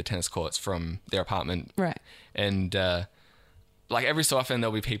can see the tennis courts from their apartment. Right. And like every so often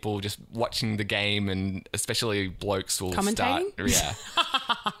there'll be people just watching the game, and especially blokes will start. Commentating?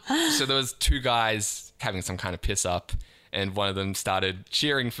 Yeah. So there was two guys having some kind of piss up, and one of them started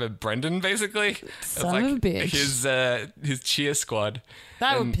cheering for Brendan, basically. It's Son of a bitch. His cheer squad.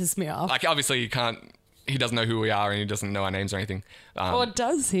 That And, would piss me off. Like, obviously you can't he doesn't know who we are and he doesn't know our names or anything. Or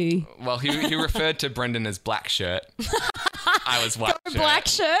does he? Well, he referred to Brendan as black shirt. I was white shirt. Black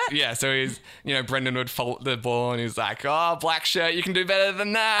shirt? Yeah, so he's, Brendan would fault the ball and he's like, oh, black shirt, you can do better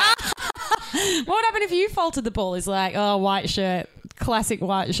than that. What would happen if you faulted the ball? He's like, oh, white shirt. Classic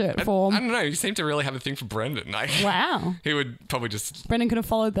white shirt form. I don't know. You seem to really have a thing for Brendan. Like, Wow. He would probably just... Brendan could have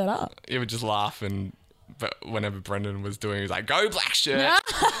followed that up. He would just laugh but whenever Brendan was doing, he was like, go black shirt.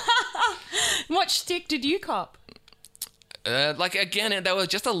 What shtick did you cop? Again, they were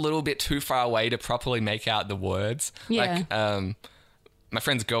just a little bit too far away to properly make out the words. Yeah. Like, my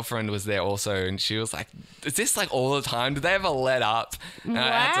friend's girlfriend was there also, and she was like, is this like all the time? Do they ever let up? And I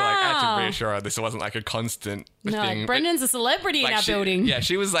had to reassure her this wasn't like a constant thing. No, Brendan's a celebrity in our building. Yeah,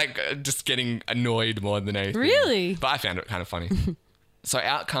 she was like just getting annoyed more than anything. Really? But I found it kind of funny. So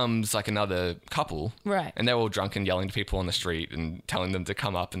out comes like another couple. Right. And they're all drunk and yelling to people on the street and telling them to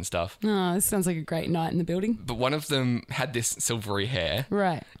come up and stuff. Oh, this sounds like a great night in the building. But one of them had this silvery hair.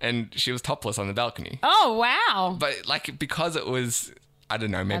 Right. And she was topless on the balcony. Oh, wow. But like because it was, I don't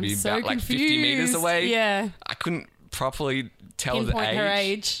know, maybe I'm so about like 50 meters confused. away. Yeah. I couldn't properly tell Pinpoint the age. her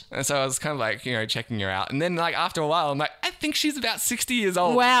age. And so I was kind of like, checking her out. And then like after a while, I'm like, I think she's about 60 years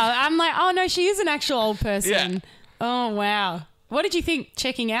old. Wow. I'm like, oh, no, she is an actual old person. Yeah. Oh, wow. What did you think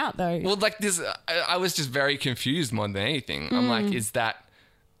checking out, though? Well, like this, I was just very confused more than anything. I'm like, is that,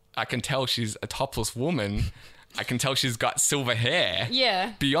 I can tell she's a topless woman. I can tell she's got silver hair.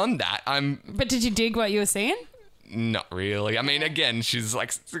 Yeah. Beyond that, But did you dig what you were seeing? Not really. I mean, again, she's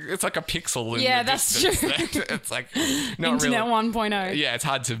like, it's like a pixel in Yeah, the that's distance. true. It's like not Internet really. 1.0. Yeah, it's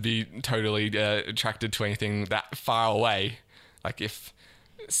hard to be totally attracted to anything that far away. Like if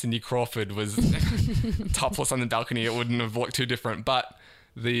Cindy Crawford was topless on the balcony, it wouldn't have looked too different. But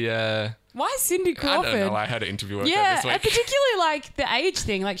the Why Cindy Crawford? I don't know. I had an interview with her Yeah, this week. particularly like the age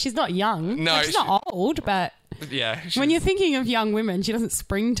thing. Like she's not young. No, Like, she's not old, but Yeah, when you're thinking of young women, she doesn't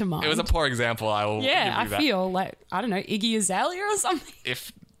spring to mind. it was a poor example. I will. yeah, give I you that. feel like I don't know Iggy Azalea or something.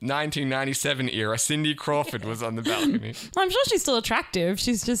 If 1997 era Cindy Crawford was on the balcony. I'm sure she's still attractive.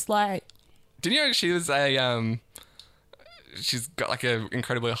 She's just like Did you know she was a she's got like an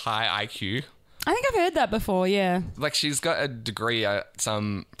incredibly high IQ. I think I've heard that before. Yeah. Like she's got a degree at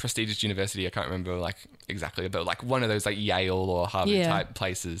some prestigious university. I can't remember like exactly, but like one of those like Yale or Harvard Yeah. type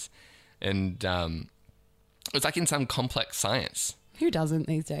places, and it was like in some complex science. Who doesn't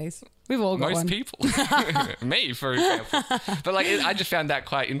these days? We've all got Most one. people, me for example. But like I just found that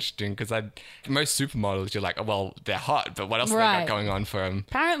quite interesting because most supermodels you're like, oh, well, they're hot, but what else have they Right. got going on for them?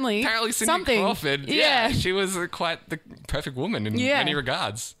 Apparently Cindy something. Crawford, Yeah. she was quite the perfect woman in Yeah. many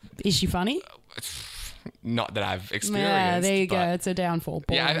regards. Is she funny? Not that I've experienced. Yeah, there you go. but- It's a downfall.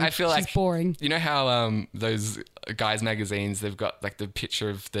 Boring. Yeah, I feel She's like boring. You know how those guys magazines they've got like the picture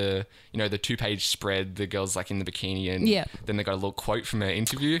of the the 2-page spread, the girl's like in the bikini, and Yeah. then they got a little quote from her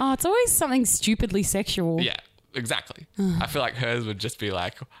interview. Oh, it's always something stupidly sexual. Yeah, exactly. I feel like hers would just be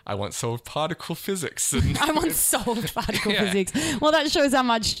like, I want solved particle physics. And I want solved particle Yeah. physics. Well, that shows how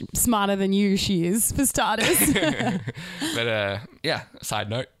much smarter than you she is, for starters. But yeah, side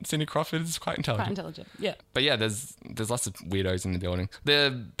note, Cindy Crawford is quite intelligent. Quite intelligent. Yeah. But yeah, there's lots of weirdos in the building.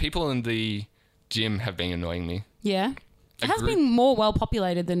 The people in the gym have been annoying me. Yeah. It has Agree. been more well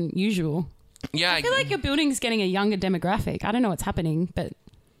populated than usual. Yeah, I feel like your building's getting a younger demographic. I don't know what's happening, but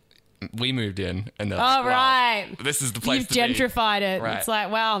we moved in and they're oh, like, wow, right. this is the place You've to be. gentrified it. Right. It's like,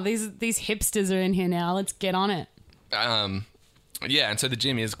 wow, these hipsters are in here now. Let's get on it. Yeah, and so the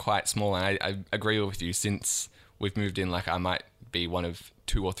gym is quite small, and I agree with you. Since we've moved in, like I might be one of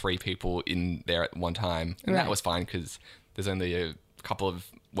 2 or 3 people in there at one time, and Right. that was fine because there's only a couple of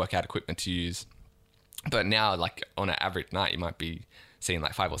workout equipment to use. But now, like on an average night, you might be seeing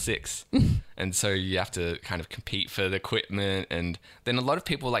like 5 or 6, and so you have to kind of compete for the equipment. And then a lot of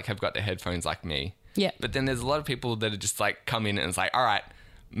people like have got their headphones like me. Yeah. But then there's a lot of people that are just like come in and it's like, all right,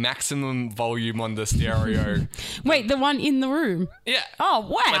 maximum volume on the stereo. Wait, the one in the room? Yeah. Oh,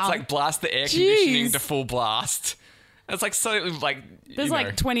 wow. Let's like blast the air conditioning Jeez. to full blast. It's like so like There's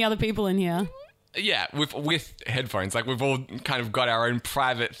like 20 other people in here. yeah, with headphones. Like we've all kind of got our own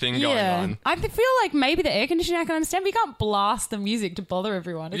private thing going on. I feel like maybe the air conditioning I can understand, but you can't blast the music to bother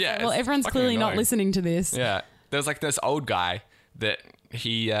everyone. It's Yeah, like, well, it's everyone's fucking clearly not annoying. listening to this. Yeah. There's like this old guy that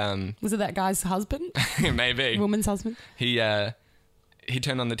he Was it that guy's husband? maybe Woman's husband? he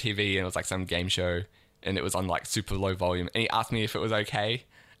turned on the TV and it was like some game show and it was on like super low volume and he asked me if it was okay.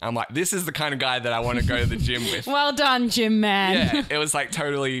 I'm like, this is the kind of guy that I want to go to the gym with. Well done, Jim man. Yeah, it was like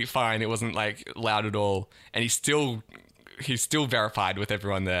totally fine. It wasn't like loud at all. And he's still verified with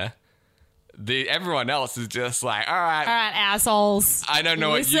everyone there. Everyone else is just like, all right, All right, assholes. I don't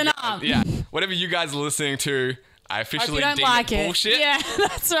know Listen what you up. Yeah. whatever you guys are listening to, I Hope officially you don't deem like it. bullshit. Yeah,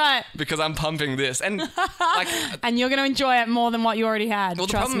 that's right. Because I'm pumping this. And like, And you're going to enjoy it more than what you already had. well,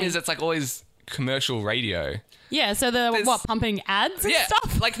 the trust problem me. is it's like always commercial radio. Yeah, so pumping ads and Yeah,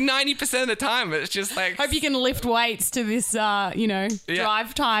 stuff? like 90% of the time, it's just like... Hope you can lift weights to this,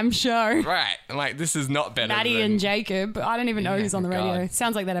 drive time show. Right. I'm like, this is not better Maddie than... and Jacob. I don't even know who's on the radio. God.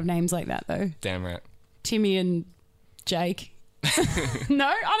 Sounds like they'd have names like that, though. Damn right. Timmy and Jake. No?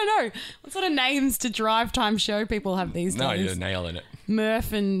 I don't know. What sort of names to drive time show people have these No, days? you're nailing it.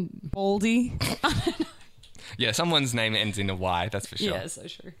 Murph and Baldy. Yeah, someone's name ends in a Y, that's for sure. Yeah, so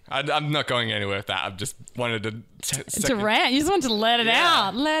true. I'm not going anywhere with that. I've just wanted to... To rant. You just want to let it Yeah.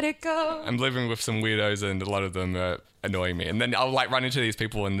 out. Let it go. I'm living with some weirdos and a lot of them are annoying me. And then I'll like run into these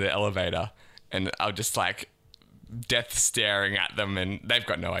people in the elevator and I'll just like death staring at them and they've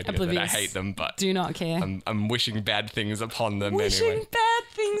got no idea Oblivious. that I hate them, but Do not care. I'm wishing bad things upon them Wishing anyway. bad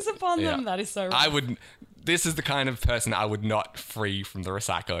things upon them. Yeah. That is so right. This is the kind of person I would not free from the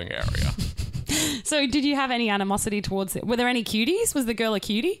recycling area. So did you have any animosity towards it? Were there any cuties? Was the girl a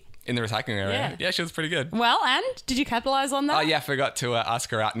cutie? In the recycling area? Yeah, she was pretty good. Well, and did you capitalize on that? Oh yeah, I forgot to ask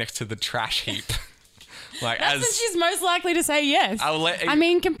her out next to the trash heap. Like That's when she's most likely to say yes. I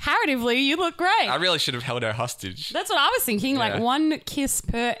mean, comparatively, you look great. I really should have held her hostage. That's what I was thinking. Like Yeah. one kiss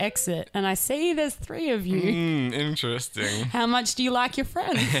per exit. And I see there's 3 of you. Interesting. How much do you like your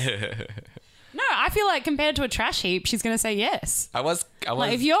friends? No, I feel like compared to a trash heap, she's going to say yes. I was.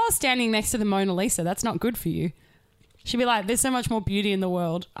 Like if you're standing next to the Mona Lisa, that's not good for you. She'd be like, there's so much more beauty in the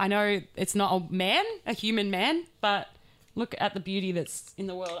world. I know it's not a man, a human man, but look at the beauty that's in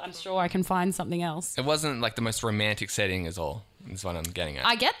the world. I'm sure I can find something else. It wasn't like the most romantic setting is all. Is what I'm getting at.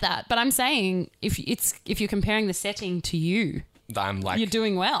 I get that, but I'm saying if you're comparing the setting to you, I'm like you're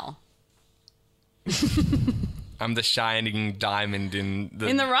doing well. I'm the shining diamond in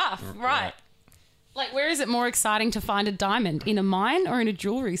the rough, right. Like, where is it more exciting to find a diamond? In a mine or in a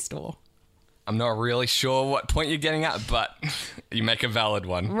jewelry store? I'm not really sure what point you're getting at, but you make a valid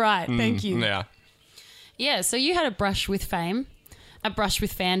one. Right, thank you. Yeah. Yeah, so you had a brush with fame, a brush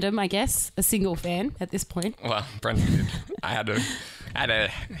with fandom, I guess, a single fan at this point. Well, Brendan did. I had a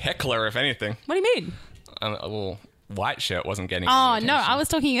heckler, if anything. What do you mean? A little white shirt wasn't getting. Oh, any no, attention.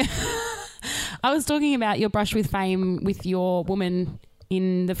 I was talking about your brush with fame with your woman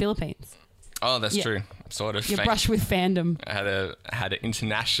in the Philippines. Oh, that's Yeah. true. Sort of. Your fame. brush with fandom. I had an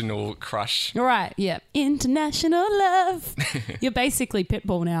international crush. All right, yeah. International love. You're basically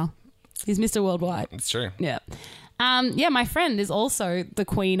Pitbull now. He's Mr. Worldwide. It's true. Yeah. Yeah, my friend is also the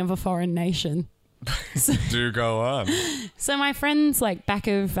queen of a foreign nation. Do go on. So my friend's like back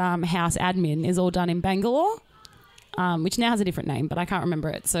of house admin is all done in Bangalore, which now has a different name, but I can't remember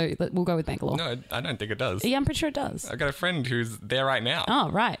it. So we'll go with Bangalore. No, I don't think it does. Yeah, I'm pretty sure it does. I got a friend who's there right now. Oh,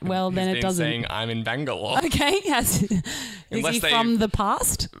 right. Well, then He's it been doesn't. saying I'm in Bangalore. Okay. Is Unless he they- from the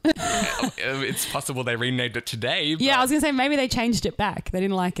past? It's possible they renamed it today. But Yeah, I was going to say maybe they changed it back. They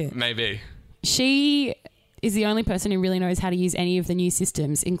didn't like it. maybe. She is the only person who really knows how to use any of the new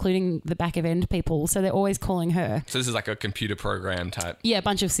systems, including the back of end people. So they're always calling her. So this is like a computer program type. Yeah, a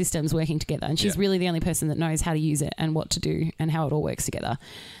bunch of systems working together. And she's Yeah. really the only person that knows how to use it and what to do and how it all works together.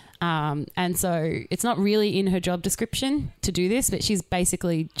 And so it's not really in her job description to do this, but she's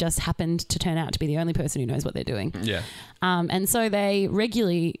basically just happened to turn out to be the only person who knows what they're doing. Yeah. And so they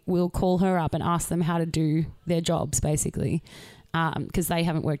regularly will call her up and ask them how to do their jobs, basically, because they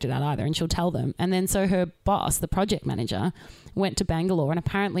haven't worked it out either, and she'll tell them. And then so her boss, the project manager, went to Bangalore, and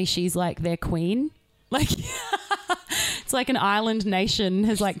apparently she's like their queen. Like, it's like an island nation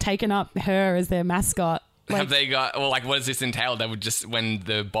has like taken up her as their mascot. Like, Have they got, well, like, what does this entail? They would just, when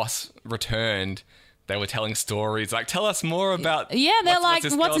the boss returned, they were telling stories. Like, tell us more about. yeah, they're like,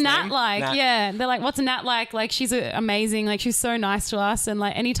 this what's girl's Nat name?" like? Nat. Yeah, they're like, what's Nat like? Like, she's amazing. Like, she's so nice to us. And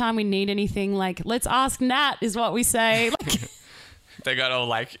like, anytime we need anything, like, let's ask Nat is what we say. Like, They got all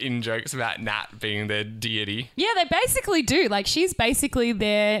like in jokes about Nat being their deity. yeah, they basically do. Like, she's basically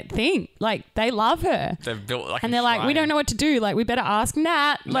their thing. Like, they love her. They've built like And a they're like, we shrine. don't know what to do. Like, we better ask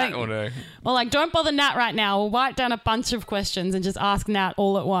Nat. Like, Nat will know. or like, don't bother Nat right now. We'll write down a bunch of questions and just ask Nat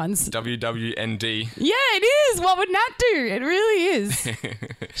all at once. WWND. Yeah, it is. What would Nat do? It really is.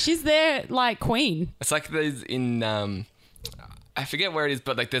 She's their, like, queen. It's like there's in, I forget where it is,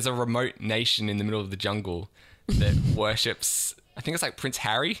 but like there's a remote nation in the middle of the jungle that worships, I think it's like Prince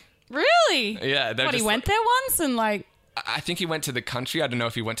Harry. Really? Yeah. they're What, he just went like- there once and, like, I think he went to the country. I don't know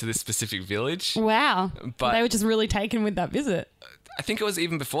if he went to this specific village. wow. But- they were just really taken with that visit. I think it was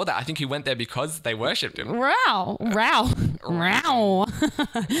even before that. I think he went there because they worshipped him. Wow. Wow.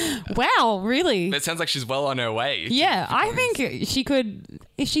 Wow, really? It sounds like she's well on her way. Yeah, I think she could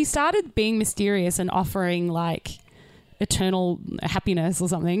if she started being mysterious and offering like eternal happiness or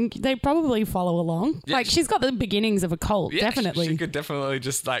something, they'd probably follow along. Yeah, like she's got the beginnings of a cult, Yeah, definitely. She could definitely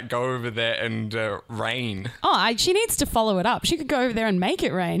just like go over there and reign. Oh, she needs to follow it up. She could go over there and make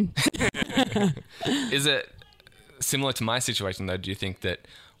it rain. Is it similar to my situation though? Do you think that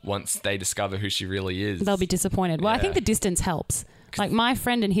once they discover who she really is, They'll be disappointed. Well, I think Yeah. the distance helps. Like my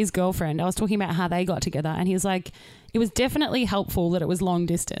friend and his girlfriend, I was talking about how they got together, and he was like, it was definitely helpful that it was long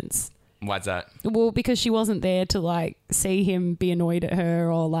distance. Why's that? Well, because she wasn't there to like see him be annoyed at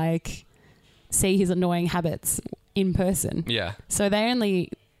her or like see his annoying habits in person. Yeah. So they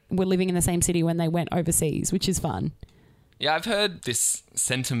only were living in the same city when they went overseas, which is fun. Yeah, I've heard this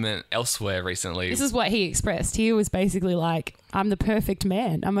sentiment elsewhere recently. This is what he expressed. He was basically like, I'm the perfect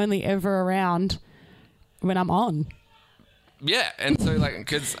man. I'm only ever around when I'm on. Yeah, and so like,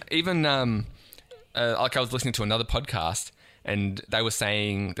 because even like I was listening to another podcast, and they were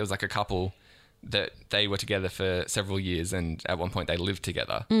saying there was like a couple that they were together for several years, and at one point they lived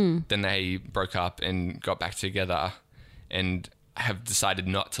together. Then they broke up and got back together, and have decided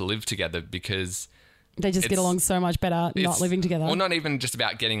not to live together because They just get It's- along so much better not it's- living together. Well, not even just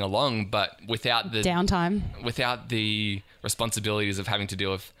about getting along, but without the Downtime. without the responsibilities of having to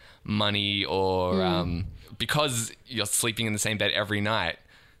deal with money or because you're sleeping in the same bed every night.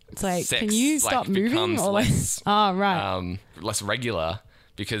 It's like, sex, can you like, stop moving? becomes Or like, less, oh, right. less regular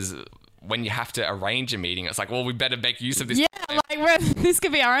because when you have to arrange a meeting, it's like, well, we better make use of this. Yeah, like this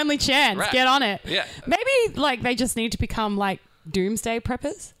could be our only chance. Right. Get on it. Yeah. Maybe like they just need to become like doomsday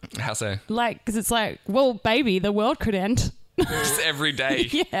preppers. How so? Like, because it's like, well, baby, the world could end. Just every day.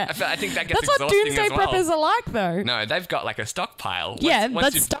 Yeah. I think that gets That's what exhausting doomsday as well. preppers are like, though. No, they've got like a stockpile. Yeah, Once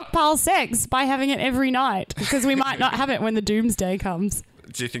let's you- stockpile sex by having it every night because we might not have it when the doomsday comes.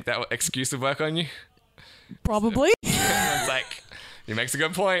 Do you think that excuse would work on you? Probably. It's like, he makes a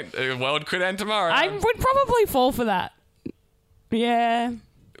good point. The world could end tomorrow. I would probably fall for that. Yeah.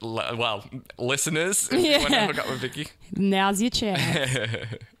 Well, listeners, if Yeah. you want to hook up with Vicky. Now's your chance.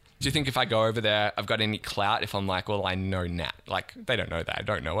 Do you think if I go over there, I've got any clout if I'm like, well, I know Nat? Like, they don't know that. I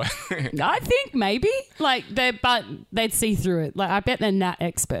don't know her. I think maybe. Like, but they'd see through it. Like, I bet they're nat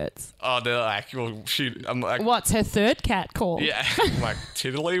experts. Oh, they're like, well, shoot. I'm like, What's her third cat called? yeah. I'm like,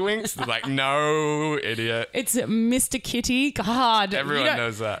 tiddlywinks? They're like, no, idiot. It's Mr. Kitty. God. Everyone you don't-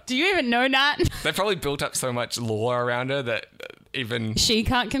 knows that. Do you even know Nat? They've probably built up so much lore around her that even... She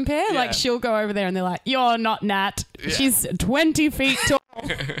can't compare. Yeah. Like, she'll go over there and they're like, you're not Nat. Yeah. She's 20 feet tall.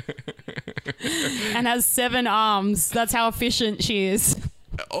 And has 7 arms. That's how efficient she is.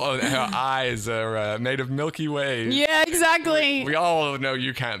 Oh, her eyes are made of Milky Way. Yeah, exactly. We all know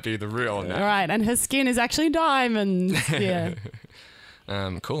you can't be the real All Nat. right, and her skin is actually diamonds. Yeah.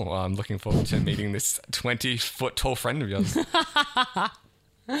 Cool. Well, I'm looking forward to meeting this 20-foot tall friend of yours.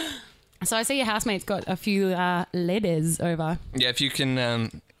 So I see your housemate's got a few letters over. Yeah, if you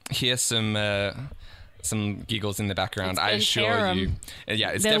can hear some giggles in the background, I been assure harem. you. Yeah,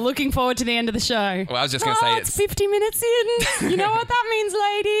 it's They're looking forward to the end of the show. Well, I was just going to say it's 50 minutes in. You know what that means,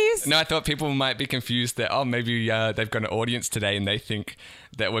 ladies? No, I thought people might be confused that, oh, maybe they've got an audience today and they think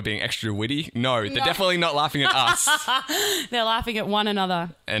that we're being extra witty. No, they're definitely not laughing at us. They're laughing at one another.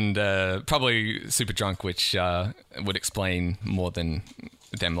 And probably super drunk, which would explain more than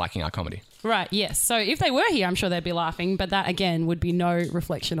them liking our comedy. Right, yes. So if they were here, I'm sure they'd be laughing, but that, again, would be no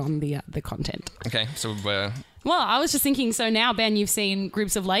reflection on the content. Okay, so Well, I was just thinking, so now, Ben, you've seen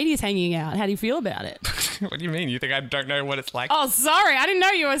groups of ladies hanging out. How do you feel about it? what do you mean? You think I don't know what it's like? Oh, sorry. I didn't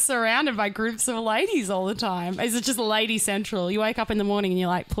know you were surrounded by groups of ladies all the time. Is it just lady central? You wake up in the morning and you're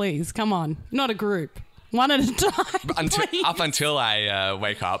like, please, come on. Not a group. One at a time, please. Up until I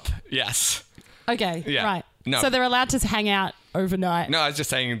wake up, yes. Okay, Yeah. right. No. So they're allowed to hang out overnight. No, I was just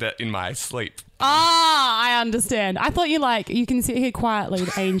saying that in my sleep. Ah, I understand. I thought you can sit here quietly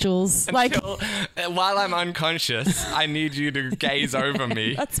with angels. Like, Until, while I'm unconscious, I need you to gaze over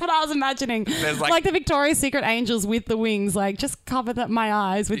me. that's what I was imagining. There's Like the Victoria's Secret angels with the wings. Like, just cover my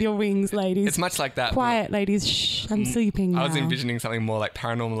eyes with your wings, ladies. It's much like that. Quiet, ladies. Shh, I'm sleeping now. I was envisioning something more like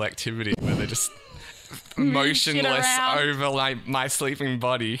Paranormal Activity, where they're just motionless around. over my sleeping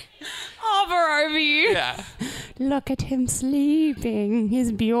body. Hover over you. Yeah. Look at him sleeping.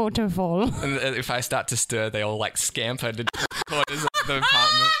 He's beautiful. And if I start to stir, they all like scamper to different corners of the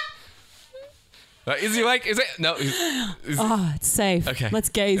apartment. Is he awake? Is it? No. Oh, it's safe. Okay. Let's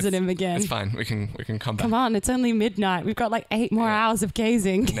gaze at him again. It's fine. We can come back. Come on, it's only midnight. We've got like 8 more hours of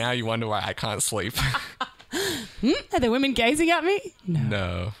gazing. Now you wonder why I can't sleep. Are there women gazing at me?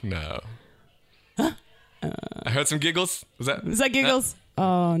 No. No. I heard some giggles. Was that? Is that giggles?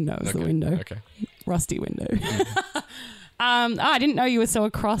 Oh, no, it's the window. Okay. Rusty window. I didn't know you were so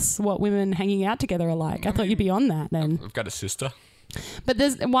across what women hanging out together are like. I thought you'd be on that then. I've got a sister. But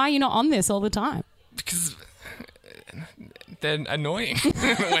why are you not on this all the time? Because they're annoying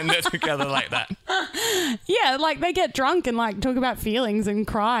when they're together like that. Yeah, like they get drunk and like talk about feelings and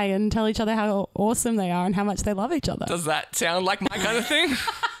cry and tell each other how awesome they are and how much they love each other. Does that sound like my kind of thing?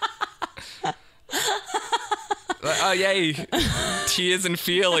 Like, oh, yay. Tears and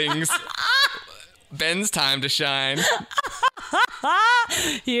feelings. Ben's time to shine.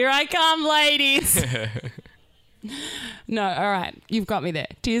 Here I come, ladies. No, all right. You've got me there.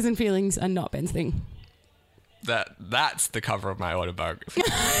 Tears and feelings are not Ben's thing. That's the cover of my autobiography.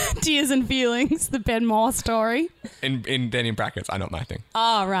 Tears and feelings, the Ben Moore story. In brackets, are not my thing.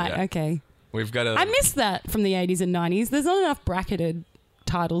 Oh, right. Yeah. Okay. We've got I missed that from the 80s and 90s. There's not enough bracketed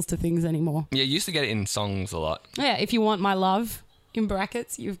titles to things anymore. Yeah, you used to get it in songs a lot. Yeah, if you want my love in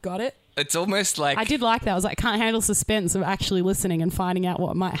brackets, you've got it. It's almost like... I did like that. I was like, can't handle suspense of actually listening and finding out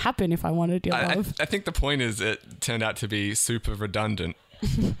what might happen if I wanted your love. I think the point is it turned out to be super redundant.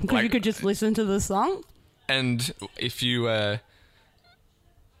 Because you could just listen to the song? And if you...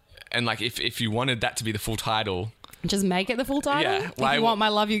 if you wanted that to be the full title... Just make it the full title? Yeah. If you want my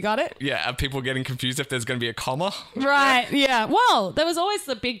love, you got it? Yeah, are people getting confused if there's going to be a comma? Right, yeah. Well, there was always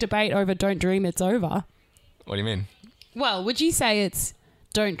the big debate over Don't Dream It's Over. What do you mean? Well, would you say it's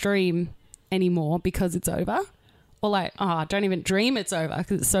Don't Dream anymore because it's over? Or like, don't even dream it's over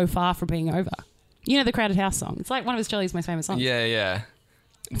because it's so far from being over? You know the Crowded House song? It's like one of Australia's most famous songs. Yeah, yeah.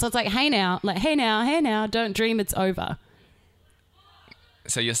 So it's like, hey now, don't dream it's over.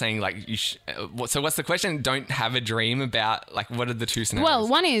 So you're saying like so what's the question? Don't have a dream about like what are the two scenarios? Well,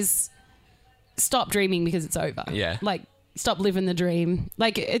 one is stop dreaming because it's over. Yeah. Like stop living the dream.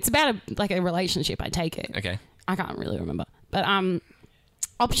 Like it's about a relationship, I take it. Okay. I can't really remember. But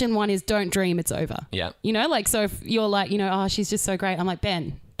option one is don't dream it's over. Yeah. You know, like so if you're like, she's just so great. I'm like,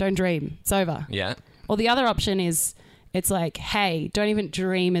 Ben, don't dream. It's over. Yeah. Or the other option is it's like, hey, don't even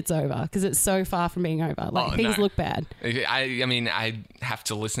dream it's over because it's so far from being over. Like things look bad. I mean, I have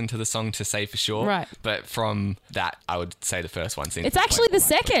to listen to the song to say for sure. Right. But from that, I would say the first one seems... It's actually the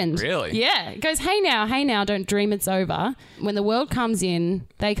second. Really? Yeah. It goes, hey now, don't dream it's over. When the world comes in,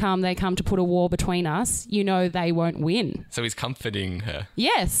 they come to put a war between us. You know they won't win. So he's comforting her.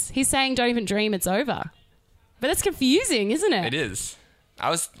 Yes. He's saying don't even dream it's over. But that's confusing, isn't it? It is. I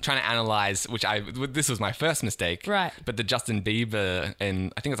was trying to analyze, this was my first mistake. Right. But the Justin Bieber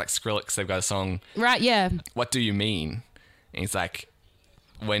and I think it's like Skrillex, they've got a song. Right, yeah. What do you mean? And he's like,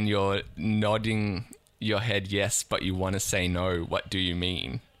 when you're nodding your head yes, but you want to say no, what do you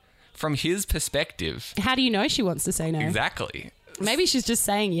mean? From his perspective. How do you know she wants to say no? Exactly. Maybe she's just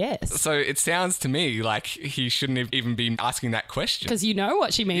saying yes. So it sounds to me like he shouldn't have even been asking that question. Because you know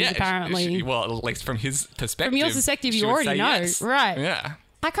what she means, apparently. Well, at least from his perspective. From your perspective, she you would already say know. yes. Right. Yeah.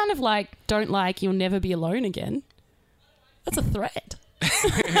 I kind of don't like You'll Never Be Alone Again. That's a threat.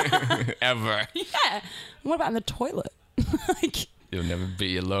 Ever. Yeah. What about in the toilet? Like, you'll never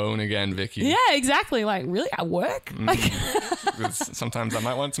be alone again, Vicky. yeah, exactly. Like, really? At work? Like, sometimes I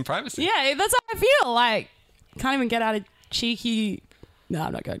might want some privacy. yeah, that's how I feel. Like, can't even get out of cheeky... No,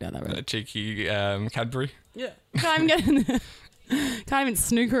 I'm not going down that road. A cheeky Cadbury. Yeah. Can't even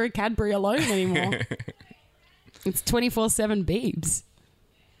snooker a Cadbury alone anymore. It's 24/7 beebs.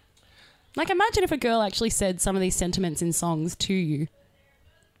 Like, imagine if a girl actually said some of these sentiments in songs to you.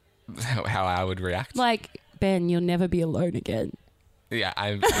 How I would react. Like, Ben, you'll never be alone again. Yeah,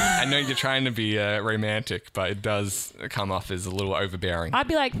 I know you're trying to be romantic, but it does come off as a little overbearing. I'd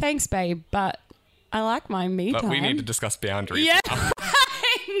be like, thanks, babe, but I like my me But time. we need to discuss boundaries. Yeah.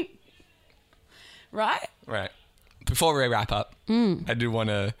 Right? Right. Before we wrap up, I do want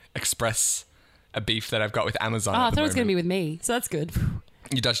to express a beef that I've got with Amazon. Oh, I thought it was going to be with me, so that's good.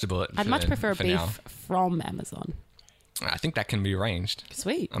 You dodged a bullet. I'd much prefer a for beef now. from Amazon. I think that can be arranged.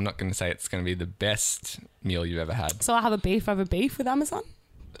 Sweet. I'm not going to say it's going to be the best meal you've ever had. So I have a beef over beef with Amazon?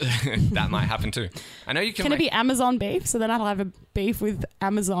 That might happen too. I know you can. Can it be Amazon beef? So then I'll have a beef with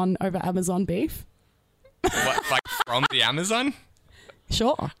Amazon over Amazon beef? What, like from the Amazon?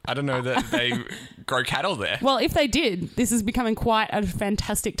 Sure. I don't know that they grow cattle there. Well, if they did, this is becoming quite a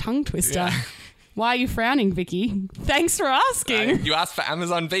fantastic tongue twister. Yeah. Why are you frowning, Vicky? Thanks for asking. You asked for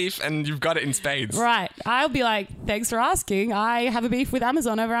Amazon beef and you've got it in spades. Right. I'll be like, thanks for asking. I have a beef with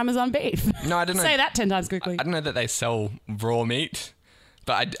Amazon over Amazon beef. No, I don't know. Say that 10 times quickly. I don't know that they sell raw meat,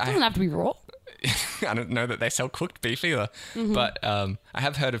 but It doesn't have to be raw. I don't know that they sell cooked beef either. Mm-hmm. But I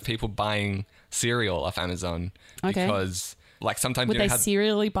have heard of people buying cereal off Amazon Okay. because, like, sometimes Would you know they how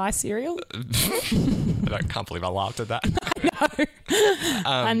serially buy cereal? I can't believe I laughed at that.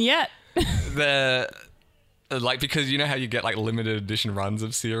 And yet, Like, because you know how you get like limited edition runs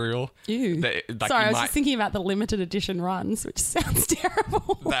of cereal? Ew. That, like, Sorry, you I was might- just thinking about the limited edition runs, which sounds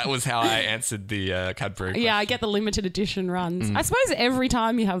terrible. That was how I answered the Cadbury Yeah, I question. get the limited edition runs. I suppose every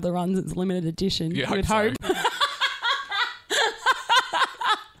time you have the runs, it's limited edition. You You would hope hope.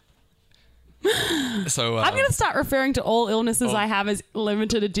 So I'm going to start referring to all illnesses Oh. I have as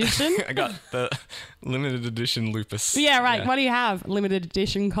limited edition. I got the limited edition lupus. Yeah, right. What do you have? Limited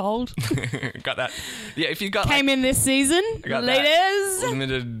edition cold. Got that. Yeah, if you got Came in this season, got ladies.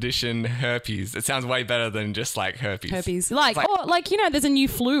 limited edition herpes, it sounds way better than just like herpes. Herpes. Like, It's or like, you know, there's a new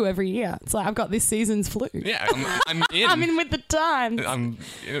flu every year. It's like, I've got this season's flu. Yeah, I'm in. I'm in with the times.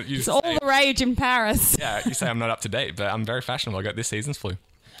 You It's say, all the rage in Paris. yeah, you say I'm not up to date, but I'm very fashionable. I got this season's flu.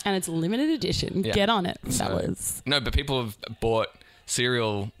 And it's limited edition. Yeah. Get on it, fellas. No, but people have bought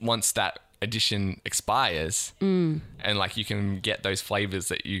cereal once that edition expires, and like you can get those flavors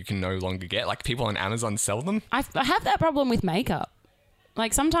that you can no longer get. Like people on Amazon sell them. I have that problem with makeup.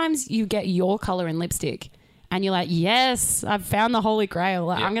 Like sometimes you get your color in lipstick and you're like, yes, I've found the holy grail.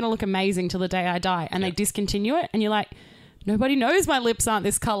 Like, Yeah. I'm going to look amazing till the day I die. And Yeah. they discontinue it. And you're like, nobody knows my lips aren't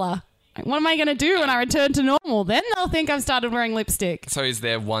this color. Like, what am I going to do when I return to normal? Then they'll think I've started wearing lipstick. So is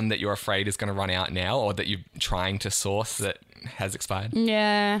there one that you're afraid is going to run out now, or that you're trying to source that has expired?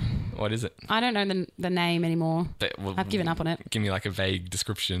 Yeah. What is it? I don't know the name anymore. Well, I've given up on it. Give me like a vague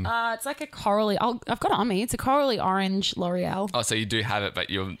description. It's like a corally. I've got it on me. It's a corally orange L'Oreal. Oh, so you do have it, but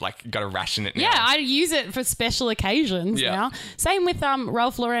you're like got to ration it now. Yeah, I use it for special occasions Yeah. now. Same with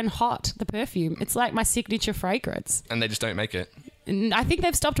Ralph Lauren Hot, the perfume. It's like my signature fragrance. And they just don't make it. And I think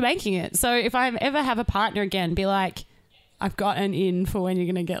they've stopped making it. So if I ever have a partner again, be like, I've got an in for when you're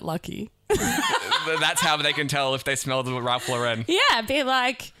going to get lucky. That's how they can tell if they smell the Ralph Lauren. Yeah, be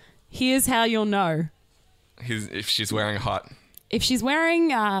like, here's how you'll know. If she's wearing hot. If she's wearing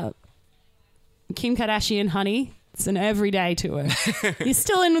Kim Kardashian honey, it's an everyday to her. You're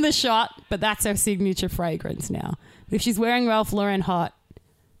still in with a shot, but that's her signature fragrance now. If she's wearing Ralph Lauren Hot,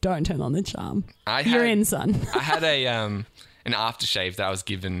 don't turn on the charm. You're in, son. I had an aftershave that I was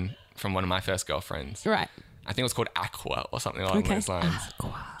given from one of my first girlfriends. Right. I think it was called Aqua or something along those lines.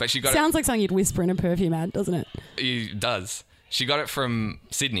 But she got Sounds like something you'd whisper in a perfume ad, doesn't it? it does. She got it from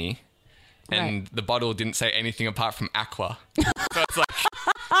Sydney, and the bottle didn't say anything apart from Aqua. So it's like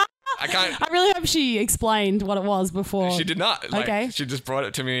I can't. I really hope she explained what it was before. She did not. Like, Okay. She just brought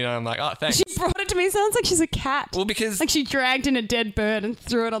it to me, and I'm like, oh, thanks. She brought it to me. Sounds like she's a cat. Well, because Like she dragged in a dead bird and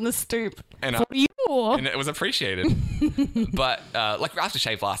threw it on the stoop. And, For you. and it was appreciated. But like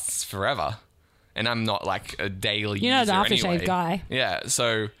aftershave lasts forever, and I'm not like a daily You're not user an aftershave anyway. guy. Yeah,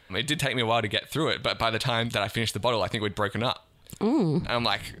 so it did take me a while to get through it, but by the time that I finished the bottle, I think we'd broken up. And I'm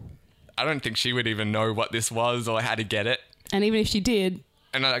like, I don't think she would even know what this was or how to get it. And even if she did,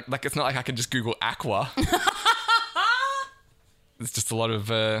 And like, it's not like I can just Google Aqua. There's just a lot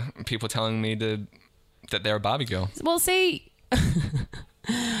of people telling me that they're a Barbie girl. well, see,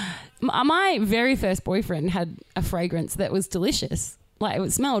 my very first boyfriend had a fragrance that was delicious. Like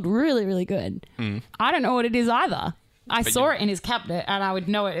it smelled really, really good. I don't know what it is either. I But saw you- it in his cabinet, and I would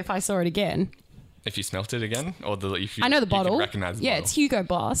know it if I saw it again. If you smelt it again, or if you, I know the you could bottle. recognize the Yeah, bottle. it's Hugo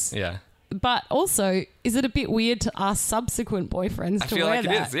Boss. Yeah. But also, is it a bit weird to ask subsequent boyfriends I to feel wear like it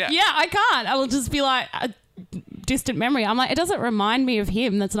that? is, yeah. Yeah, I can't. I will just be like a distant memory. I'm like, it doesn't remind me of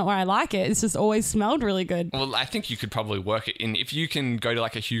him. That's not where I like it. It's just always smelled really good. Well, I think you could probably work it in if you can go to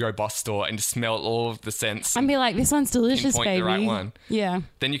like a Hugo Boss store and just smell all of the scents. And be like, this one's delicious, Pinpoint baby. the right one. Yeah.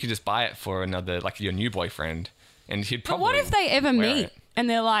 Then you could just buy it for another, like your new boyfriend, and he'd But probably. what if they ever wear meet it. and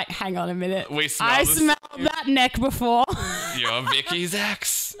they're like, hang on a minute. We smell I the smelled same." that neck before. You're Vicky's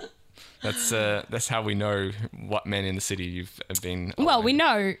ex. That's how we know what men in the city you've been. Well, we aligned.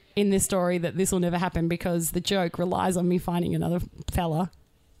 know in this story that this will never happen because the joke relies on me finding another fella.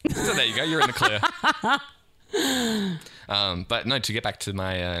 So there you go. You're in the clear. But no, to get back to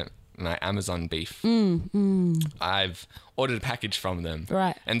my my Amazon beef, I've ordered a package from them,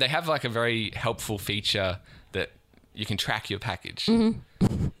 Right. And they have like a very helpful feature that you can track your package,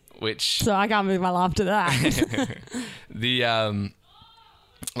 which So I can't move my laugh to that. the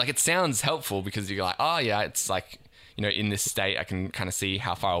like it sounds helpful because you're like, oh yeah, it's like, you know, in this state I can kind of see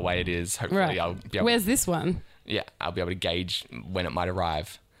how far away it is. Hopefully Right. I'll be able Where's this one? I'll be able to gauge when it might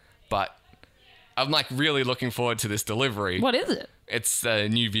arrive. But I'm like really looking forward to this delivery. What is it? It's a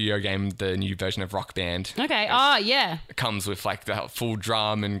new video game, the new version of Rock Band. Okay. Oh, yeah. It comes with like the full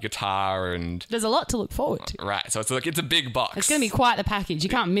drum and guitar and There's a lot to look forward to. right. So it's like it's a big box. It's going to be quite the package. You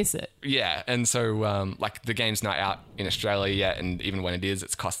can't miss it. Yeah, and so like the game's not out in Australia yet, and even when it is,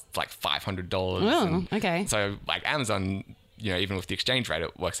 it's cost like $500. Oh, okay. So like Amazon, you know, even with the exchange rate,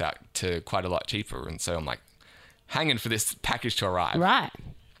 it works out to quite a lot cheaper. And so I'm like, hanging for this package to arrive. Right.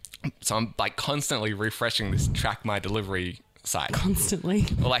 So I'm like constantly refreshing this Track My Delivery site. Constantly.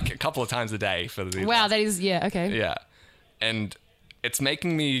 Or like a couple of times a day for the Wow, that is, yeah, okay. Yeah. And it's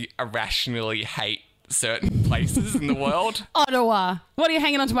making me irrationally hate certain places in the world. Ottawa. What are you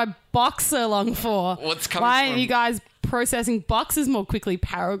hanging onto my box so long for? What's coming Why from- are you guys processing boxes more quickly?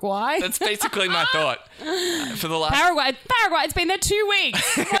 Paraguay? That's basically my thought. For the last... Paraguay, it's been there 2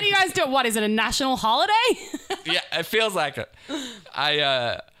 weeks. What do you guys do? What is it, a national holiday? Yeah, it feels like it.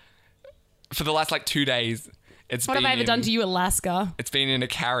 For the last like 2 days, it's What been have I ever done to you, Alaska? It's been in a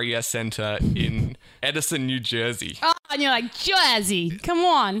carrier center in Edison, New Jersey. Oh, and you're like, Jersey, come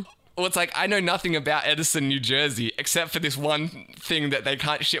on. Well, it's like I know nothing about Edison, New Jersey, except for this one thing that they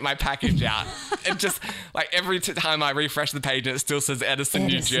can't ship my package out. It just, like, every time I refresh the page and it still says Edison,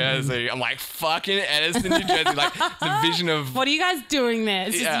 New Jersey, I'm like, fucking Edison, New Jersey. Like, the vision of... What are you guys doing there?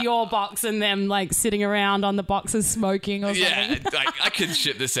 This Yeah. is your box and them, like, sitting around on the boxes smoking or something. Yeah, like, I could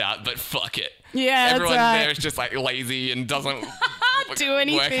ship this out, but fuck it. Yeah, Everyone that's right. there is just, like, lazy and doesn't... Do work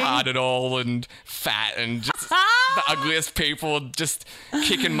anything. hard at all and fat and just the ugliest people just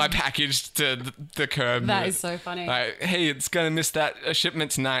kicking my package to the curb. That is so funny. Like, hey, it's going to miss that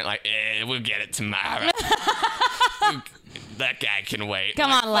shipment tonight. Like, we'll get it tomorrow. That guy can wait.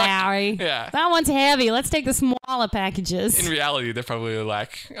 Come Like, on, Larry. Yeah. That one's heavy. Let's take the smaller packages. In reality, they're probably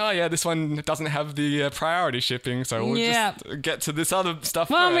like, oh yeah, this one doesn't have the priority shipping, so we'll Yeah. just get to this other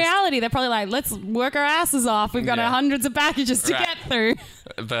stuff Well, in first. reality, they're probably like, let's work our asses off. We've got Yeah. hundreds of packages to Right. get through.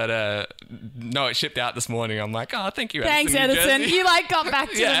 But no, it shipped out this morning. I'm like, oh, thank you, Thanks, New Edison. Jersey. You, like, got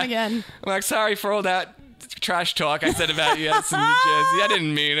back to them again. I'm like, sorry for all that trash talk I said about you, Edison, New Jersey. I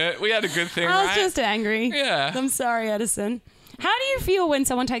didn't mean it. We had a good thing, I was right? just angry. Yeah. I'm sorry, Edison. How do you feel when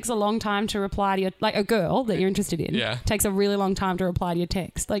someone takes a long time to reply to your, like a girl that you're interested in, Yeah. takes a really long time to reply to your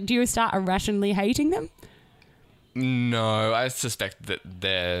text? Like, do you start irrationally hating them? No, I suspect that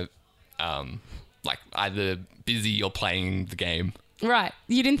they're like either busy or playing the game. Right.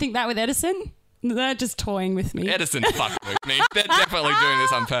 You didn't think that with Edison? They're just toying with me. Edison fucked with me. They're definitely doing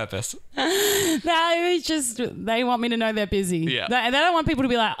this on purpose. No, it's just they want me to know they're busy. Yeah. They don't want people to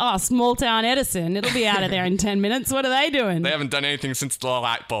be like, oh, small town Edison. It'll be out of there in 10 minutes. What are they doing? They haven't done anything since the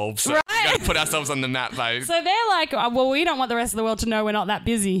light bulb, so Right. we've got to put ourselves on the map, though. So they're like, oh, well, we don't want the rest of the world to know we're not that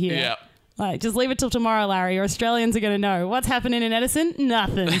busy here. Yeah. Like, just leave it till tomorrow, Larry, or Australians are going to know. What's happening in Edison?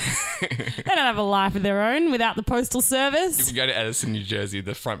 Nothing. They don't have a life of their own without the postal If service. you go to Edison, New Jersey,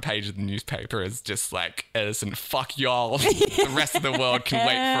 the front page of the newspaper is just like, Edison, fuck y'all. The rest of the world can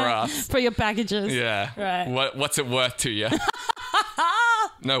wait for us. For your packages. Yeah. Right. What's it worth to you?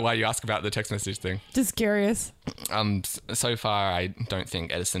 No, why you ask about the text message thing? Just curious. So far, I don't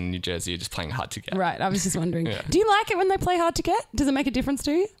think Edison, New Jersey are just playing hard to get. Right, I was just wondering. Yeah. Do you like it when they play hard to get? Does it make a difference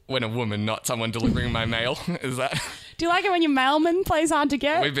to you? When a woman, not someone delivering my mail, is that? Do you like it when your mailman plays hard to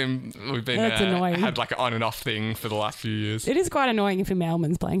get? We've been That's annoying. had like an on and off thing for the last few years. It is quite annoying if your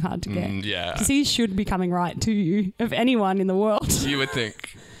mailman's playing hard to get. Yeah, Because he should be coming right to you, of anyone in the world. you would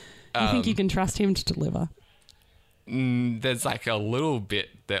think. I think you can trust him to deliver. There's like a little bit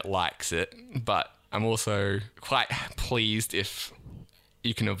that likes it, but I'm also quite pleased if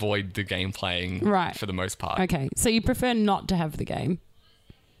you can avoid the game playing Right. for the most part. Okay, so you prefer not to have the game?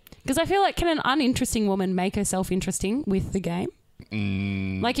 Because I feel like, can an uninteresting woman make herself interesting with the game?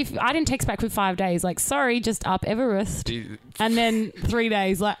 Like, if I didn't text back for 5 days, like, sorry, just up Everest. And then 3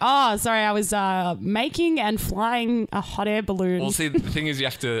 days, like, oh, sorry, I was making and flying a hot air balloon. Well, see, the thing is, you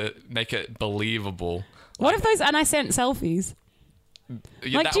have to make it believable. What if those, and I sent selfies?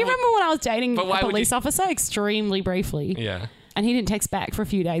 Yeah, Like, that do you would- remember when I was dating But a why would police you- officer extremely briefly? Yeah. And he didn't text back for a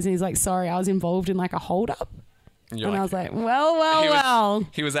few days and he's like, sorry, I was involved in like a hold up. You're And I was like, well,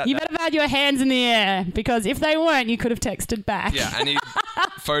 he was at you that- better have had your hands in the air because if they weren't, you could have texted back. yeah, I need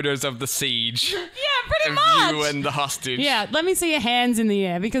photos of the siege. Yeah, pretty Of much. you and the hostage. Yeah, let me see your hands in the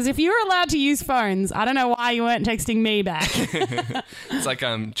air because if you were allowed to use phones, I don't know why you weren't texting me back. It's like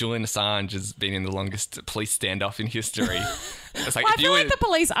Julian Assange has been in the longest police standoff in history. It's like Well, I if you feel were, like the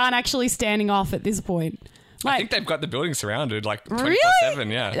police aren't actually standing off at this point. I Like, think they've got the building surrounded like 24/7,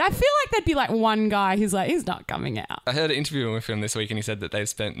 really? yeah. I feel like there'd be like one guy who's like, he's not coming out. I heard an interview with him this week and he said that they've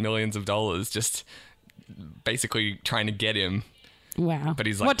spent millions of dollars just basically trying to get him. Wow. But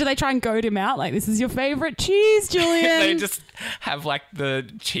he's like- what, do they try and goad him out? Like, this is your favorite cheese, Julian. They just have like the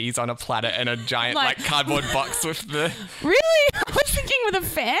cheese on a platter and a giant Like- like cardboard box with the... Really? I was thinking with a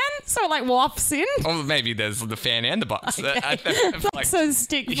fan, so it like wafts in. Or maybe there's the fan and the box. I feel like So the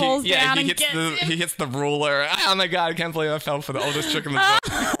stick falls down and he gets in. hits the ruler. Oh my god, I can't believe I fell for the oldest trick in the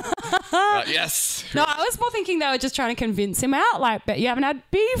book. Yes. No, I was more thinking they were just trying to convince him out. Like, bet you haven't had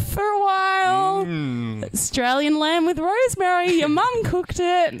beef for a while. Australian lamb with rosemary. Your mum cooked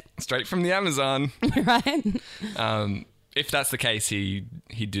it. Straight from the Amazon. Right? If that's the case, he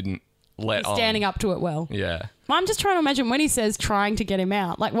didn't let on. Standing up to it well. Yeah. Well, I'm just trying to imagine when he says trying to get him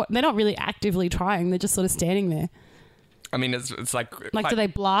out. Like, what? They're not really actively trying. They're just sort of standing there. I mean, it's like... Like, do they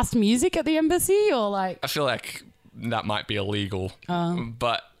blast music at the embassy or like... I feel like that might be illegal.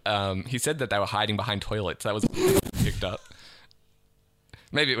 But he said that they were hiding behind toilets. That was picked up.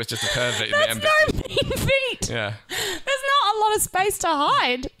 Maybe it was just a pervert in the embassy. That's no mean feet. Yeah. There's not a lot of space to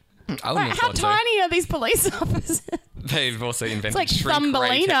hide. I wouldn't Like, have how thought so. tiny are these police officers? They've also invented It's like shrink ray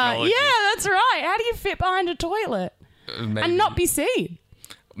Thumbelina. technology. Yeah, that's right. How do you fit behind a toilet Maybe, and not be seen?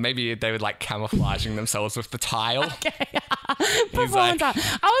 maybe they would like camouflaging themselves with the tile. Performance art.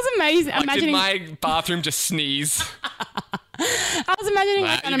 I was amazed. Like, did Imagining, my bathroom just sneeze? I was imagining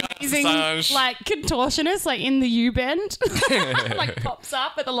like Nah, an you got amazing Assange. like contortionist like in the U bend, like pops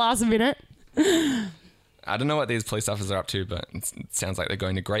up at the last minute. I don't know what these police officers are up to, but it sounds like they're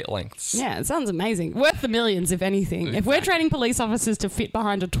going to great lengths. Yeah, it sounds amazing. Worth the millions, if anything. If we're training police officers to fit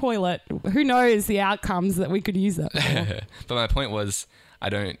behind a toilet, who knows the outcomes that we could use that for. But my point was, I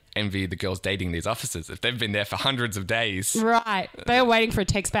don't envy the girls dating these officers. If they've been there for hundreds of days. Right. They were waiting for a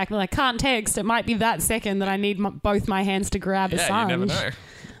text back. They're like, can't text. It might be that second that I need both my hands to grab Assange. Yeah, you never know.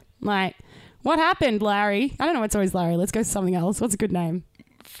 Like, what happened, Larry? I don't know. It's always Larry. Let's go something else. What's a good name?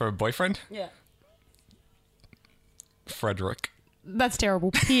 For a boyfriend? Yeah. Frederick. That's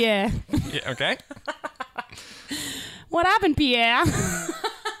terrible. Pierre. Yeah, okay. What happened, Pierre? Do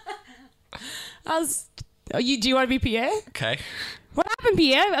you want to be Pierre? Okay. What happened,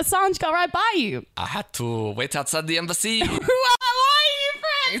 Pierre? Assange got right by you. I had to wait outside the embassy. Why are you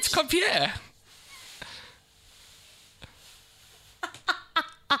French? It's called Pierre.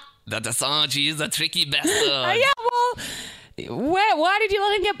 That Assange is a tricky bastard. Oh, yeah, well, why did you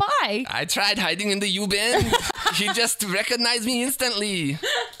let him get by? I tried hiding in the U-bend. He just recognized me instantly.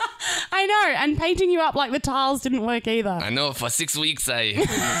 I know, and painting you up like the tiles didn't work either. I know, for 6 weeks I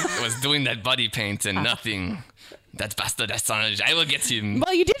was doing that body paint and nothing. That bastard Assange, I will get him.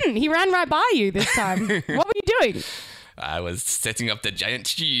 Well, you didn't. He ran right by you this time. What were you doing? I was setting up the giant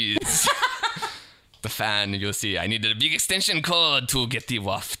cheese. The fan, you'll see. I needed a big extension cord to get the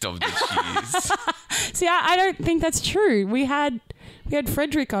waft of the cheese. See, I don't think that's true. We had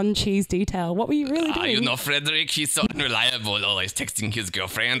Frederick on Cheese Detail. What were you really doing? You know Frederick, he's so unreliable, always texting his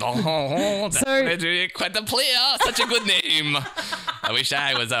girlfriend. That's So- Frederick, quite a player, such a good name. I wish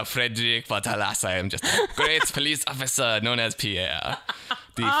I was a Frederick, but alas, I am just a great police officer known as Pierre.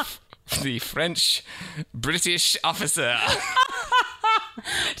 The French British officer.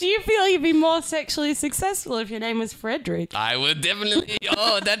 Do you feel you'd be more sexually successful if your name was Frederick? I would definitely.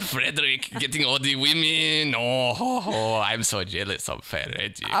 Oh, that Frederick getting all the women. Oh, I'm so jealous of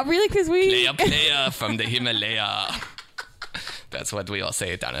Frederick. Really? Because we... Player from the Himalaya. That's what we all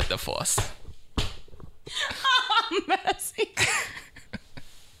say down at the force. Oh, mercy.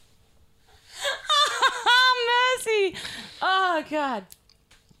 Oh, mercy. Oh, God.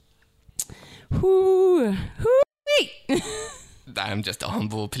 Whoo. I'm just a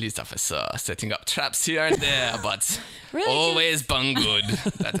humble police officer setting up traps here and there, but Really? always bung good.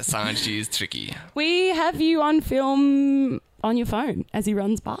 That Assange is tricky. We have you on film on your phone as he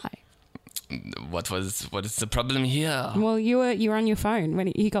runs by. What is the problem here? Well, you were on your phone when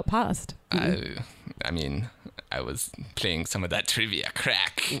he got past. I mean, I was playing some of that trivia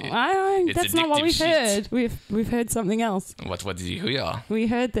crack. That's not what we've addictive heard. We've heard something else. What did you hear? We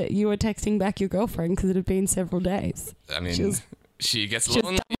heard that you were texting back your girlfriend because it had been several days. I mean, she gets Just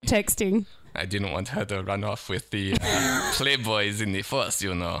lonely. texting. I didn't want her to run off with the playboys in the force,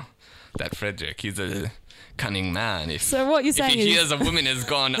 you know. That Frederick, he's a cunning man. So what you're If saying he is... hears a woman has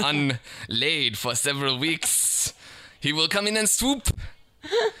gone unlaid for several weeks, he will come in and swoop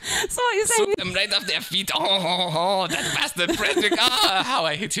So what you're saying them right off their feet. Oh, that bastard Frederick. How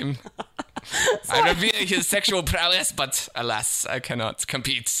I hate him. I revere his sexual prowess, but alas, I cannot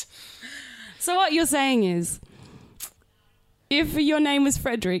compete. So what you're saying is, if your name was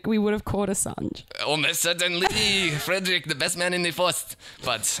Frederick, we would have caught Assange. Almost certainly, Frederick, the best man in the force.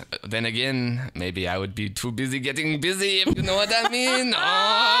 But then again, maybe I would be too busy getting busy, if you know what I mean.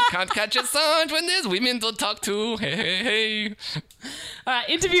 Oh, can't catch Assange when there's women to talk to. Hey. All right,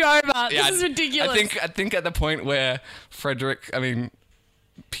 interview over. This is ridiculous. I think at the point where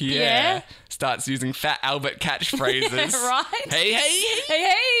Pierre starts using Fat Albert catchphrases. Right? Hey.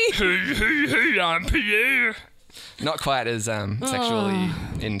 Hey. Hey, I'm Pierre. Not quite as sexually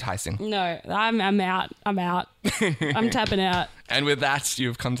enticing. No, I'm out. I'm tapping out. And with that,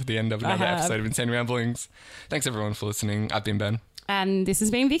 you've come to the end of another episode of Insane Ramblings. Thanks everyone for listening. I've been Ben. And this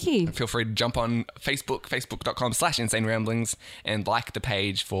has been Vicky. Feel free to jump on Facebook, facebook.com/Insane Ramblings, and like the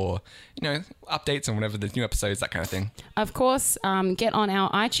page for, updates on whenever there's new episodes, that kind of thing. Of course, get on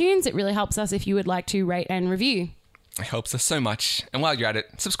our iTunes. It really helps us if you would like to rate and review. It helps us so much. And while you're at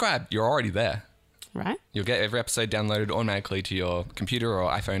it, subscribe. You're already there. Right. You'll get every episode downloaded automatically to your computer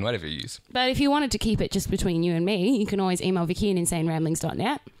or iPhone, whatever you use. But if you wanted to keep it just between you and me, you can always email Vicky at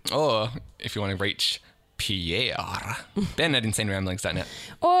insaneramblings.net. Or if you want to reach Pierre, Ben at insaneramblings.net.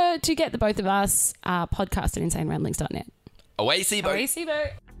 Or to get the both of us, podcast at insaneramblings.net. Away, Seaboat. Away,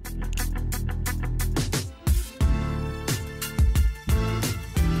 Seaboat.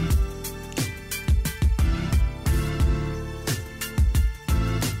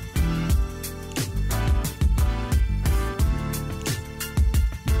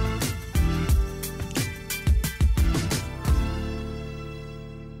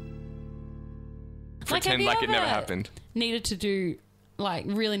 Pretend like it never happened. Really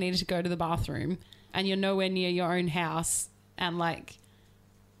needed to go to the bathroom and you're nowhere near your own house and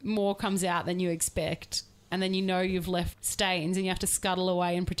more comes out than you expect and then you've left stains and you have to scuttle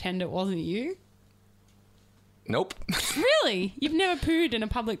away and pretend it wasn't you? Nope. Really? You've never pooed in a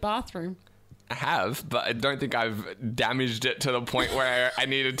public bathroom? I have, but I don't think I've damaged it to the point where I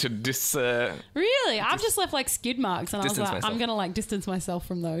needed to Really? I've just left skid marks and I was like, myself. I'm going to distance myself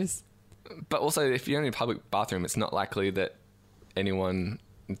from those. But also, if you're in a public bathroom, it's not likely that anyone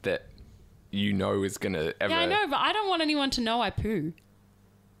that is going to ever... Yeah, I know, but I don't want anyone to know I poo.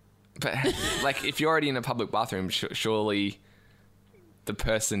 But, if you're already in a public bathroom, surely the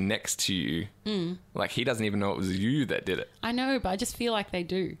person next to you, he doesn't even know it was you that did it. I know, but I just feel like they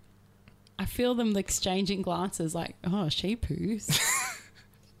do. I feel them exchanging glances oh, she poos.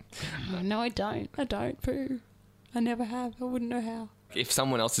 No, I don't. I don't poo. I never have. I wouldn't know how. If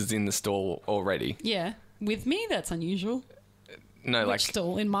someone else is in the stall already... Yeah. With me, that's unusual. No, Which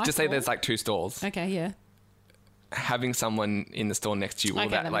stall? In my just stall? say there's 2 stalls. Okay, yeah. Having someone in the stall next to you, will Okay,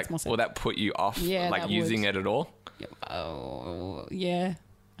 that makes more sense. will that put you off Yeah, using it at all? Oh, yeah.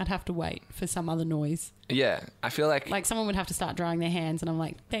 I'd have to wait for some other noise. Yeah, I feel like someone would have to start drying their hands and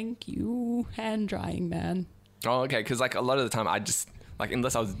I'm thank you, hand drying man. Oh, okay, because a lot of the time I just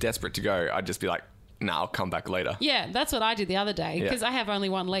unless I was desperate to go, I'd just be nah, I'll come back later. Yeah, that's what I did the other day because I have only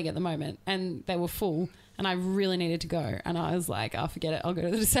one leg at the moment and they were full and I really needed to go and I was like, oh, forget it, I'll go to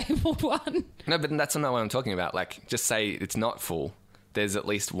the disabled one. No, but that's not what I'm talking about. Just say it's not full. There's at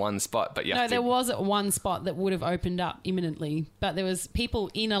least one spot, but there was one spot that would have opened up imminently, but there was people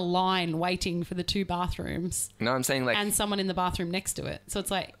in a line waiting for the 2 bathrooms. No, I'm saying and someone in the bathroom next to it. So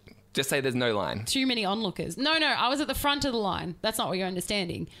it's just say there's no line. Too many onlookers. No, I was at the front of the line. That's not what you're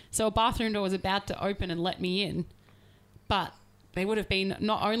understanding. So a bathroom door was about to open and let me in, but they would have been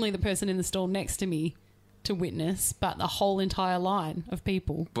not only the person in the stall next to me to witness, but the whole entire line of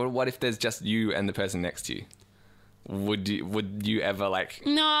people. But what if there's just you and the person next to you? Would you ever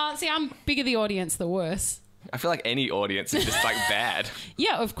Nah, see, I'm bigger the audience, the worse. I feel like any audience is just bad.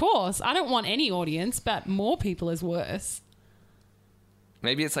 Yeah, of course. I don't want any audience, but more people is worse.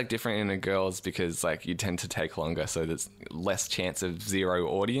 Maybe it's different in a girls because you tend to take longer, so there's less chance of zero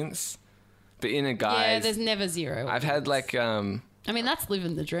audience. But in a guys, yeah, there's never zero. I've had I mean, that's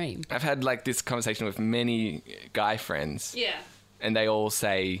living the dream. I've had this conversation with many guy friends. Yeah. And they all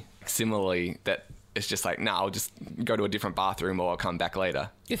say similarly that it's just nah, I'll just go to a different bathroom or I'll come back later.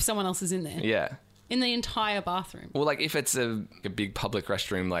 If someone else is in there. Yeah. In the entire bathroom. Well, if it's a big public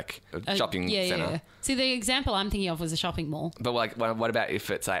restroom, a shopping centre. Yeah. See, the example I'm thinking of was a shopping mall. But what about if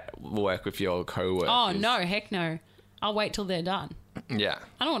it's work with your co-workers? Oh, no, heck no. I'll wait till they're done. Yeah.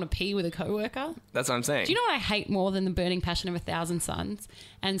 I don't want to pee with a co-worker. That's what I'm saying. Do you know what I hate more than the burning passion of 1,000 suns?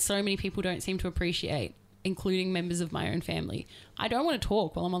 And so many people don't seem to appreciate, including members of my own family. I don't want to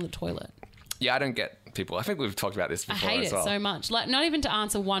talk while I'm on the toilet. Yeah, I don't get people. I think we've talked about this before as well. I hate it so much. Not even to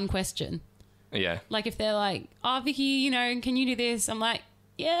answer one question. Yeah. If they're oh, Vicky, can you do this? I'm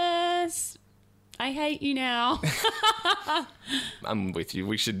yes, I hate you now. I'm with you.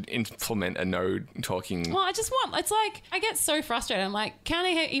 We should implement a no talking. Well, I just want, I get so frustrated. I'm can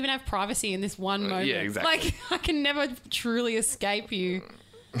I even have privacy in this one moment? Yeah, exactly. I can never truly escape you.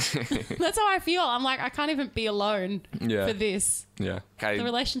 That's how I feel. I'm I can't even be alone for this. Yeah. Okay. The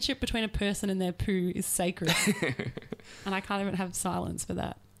relationship between a person and their poo is sacred. And I can't even have silence for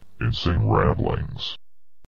that. Insane Ramblings.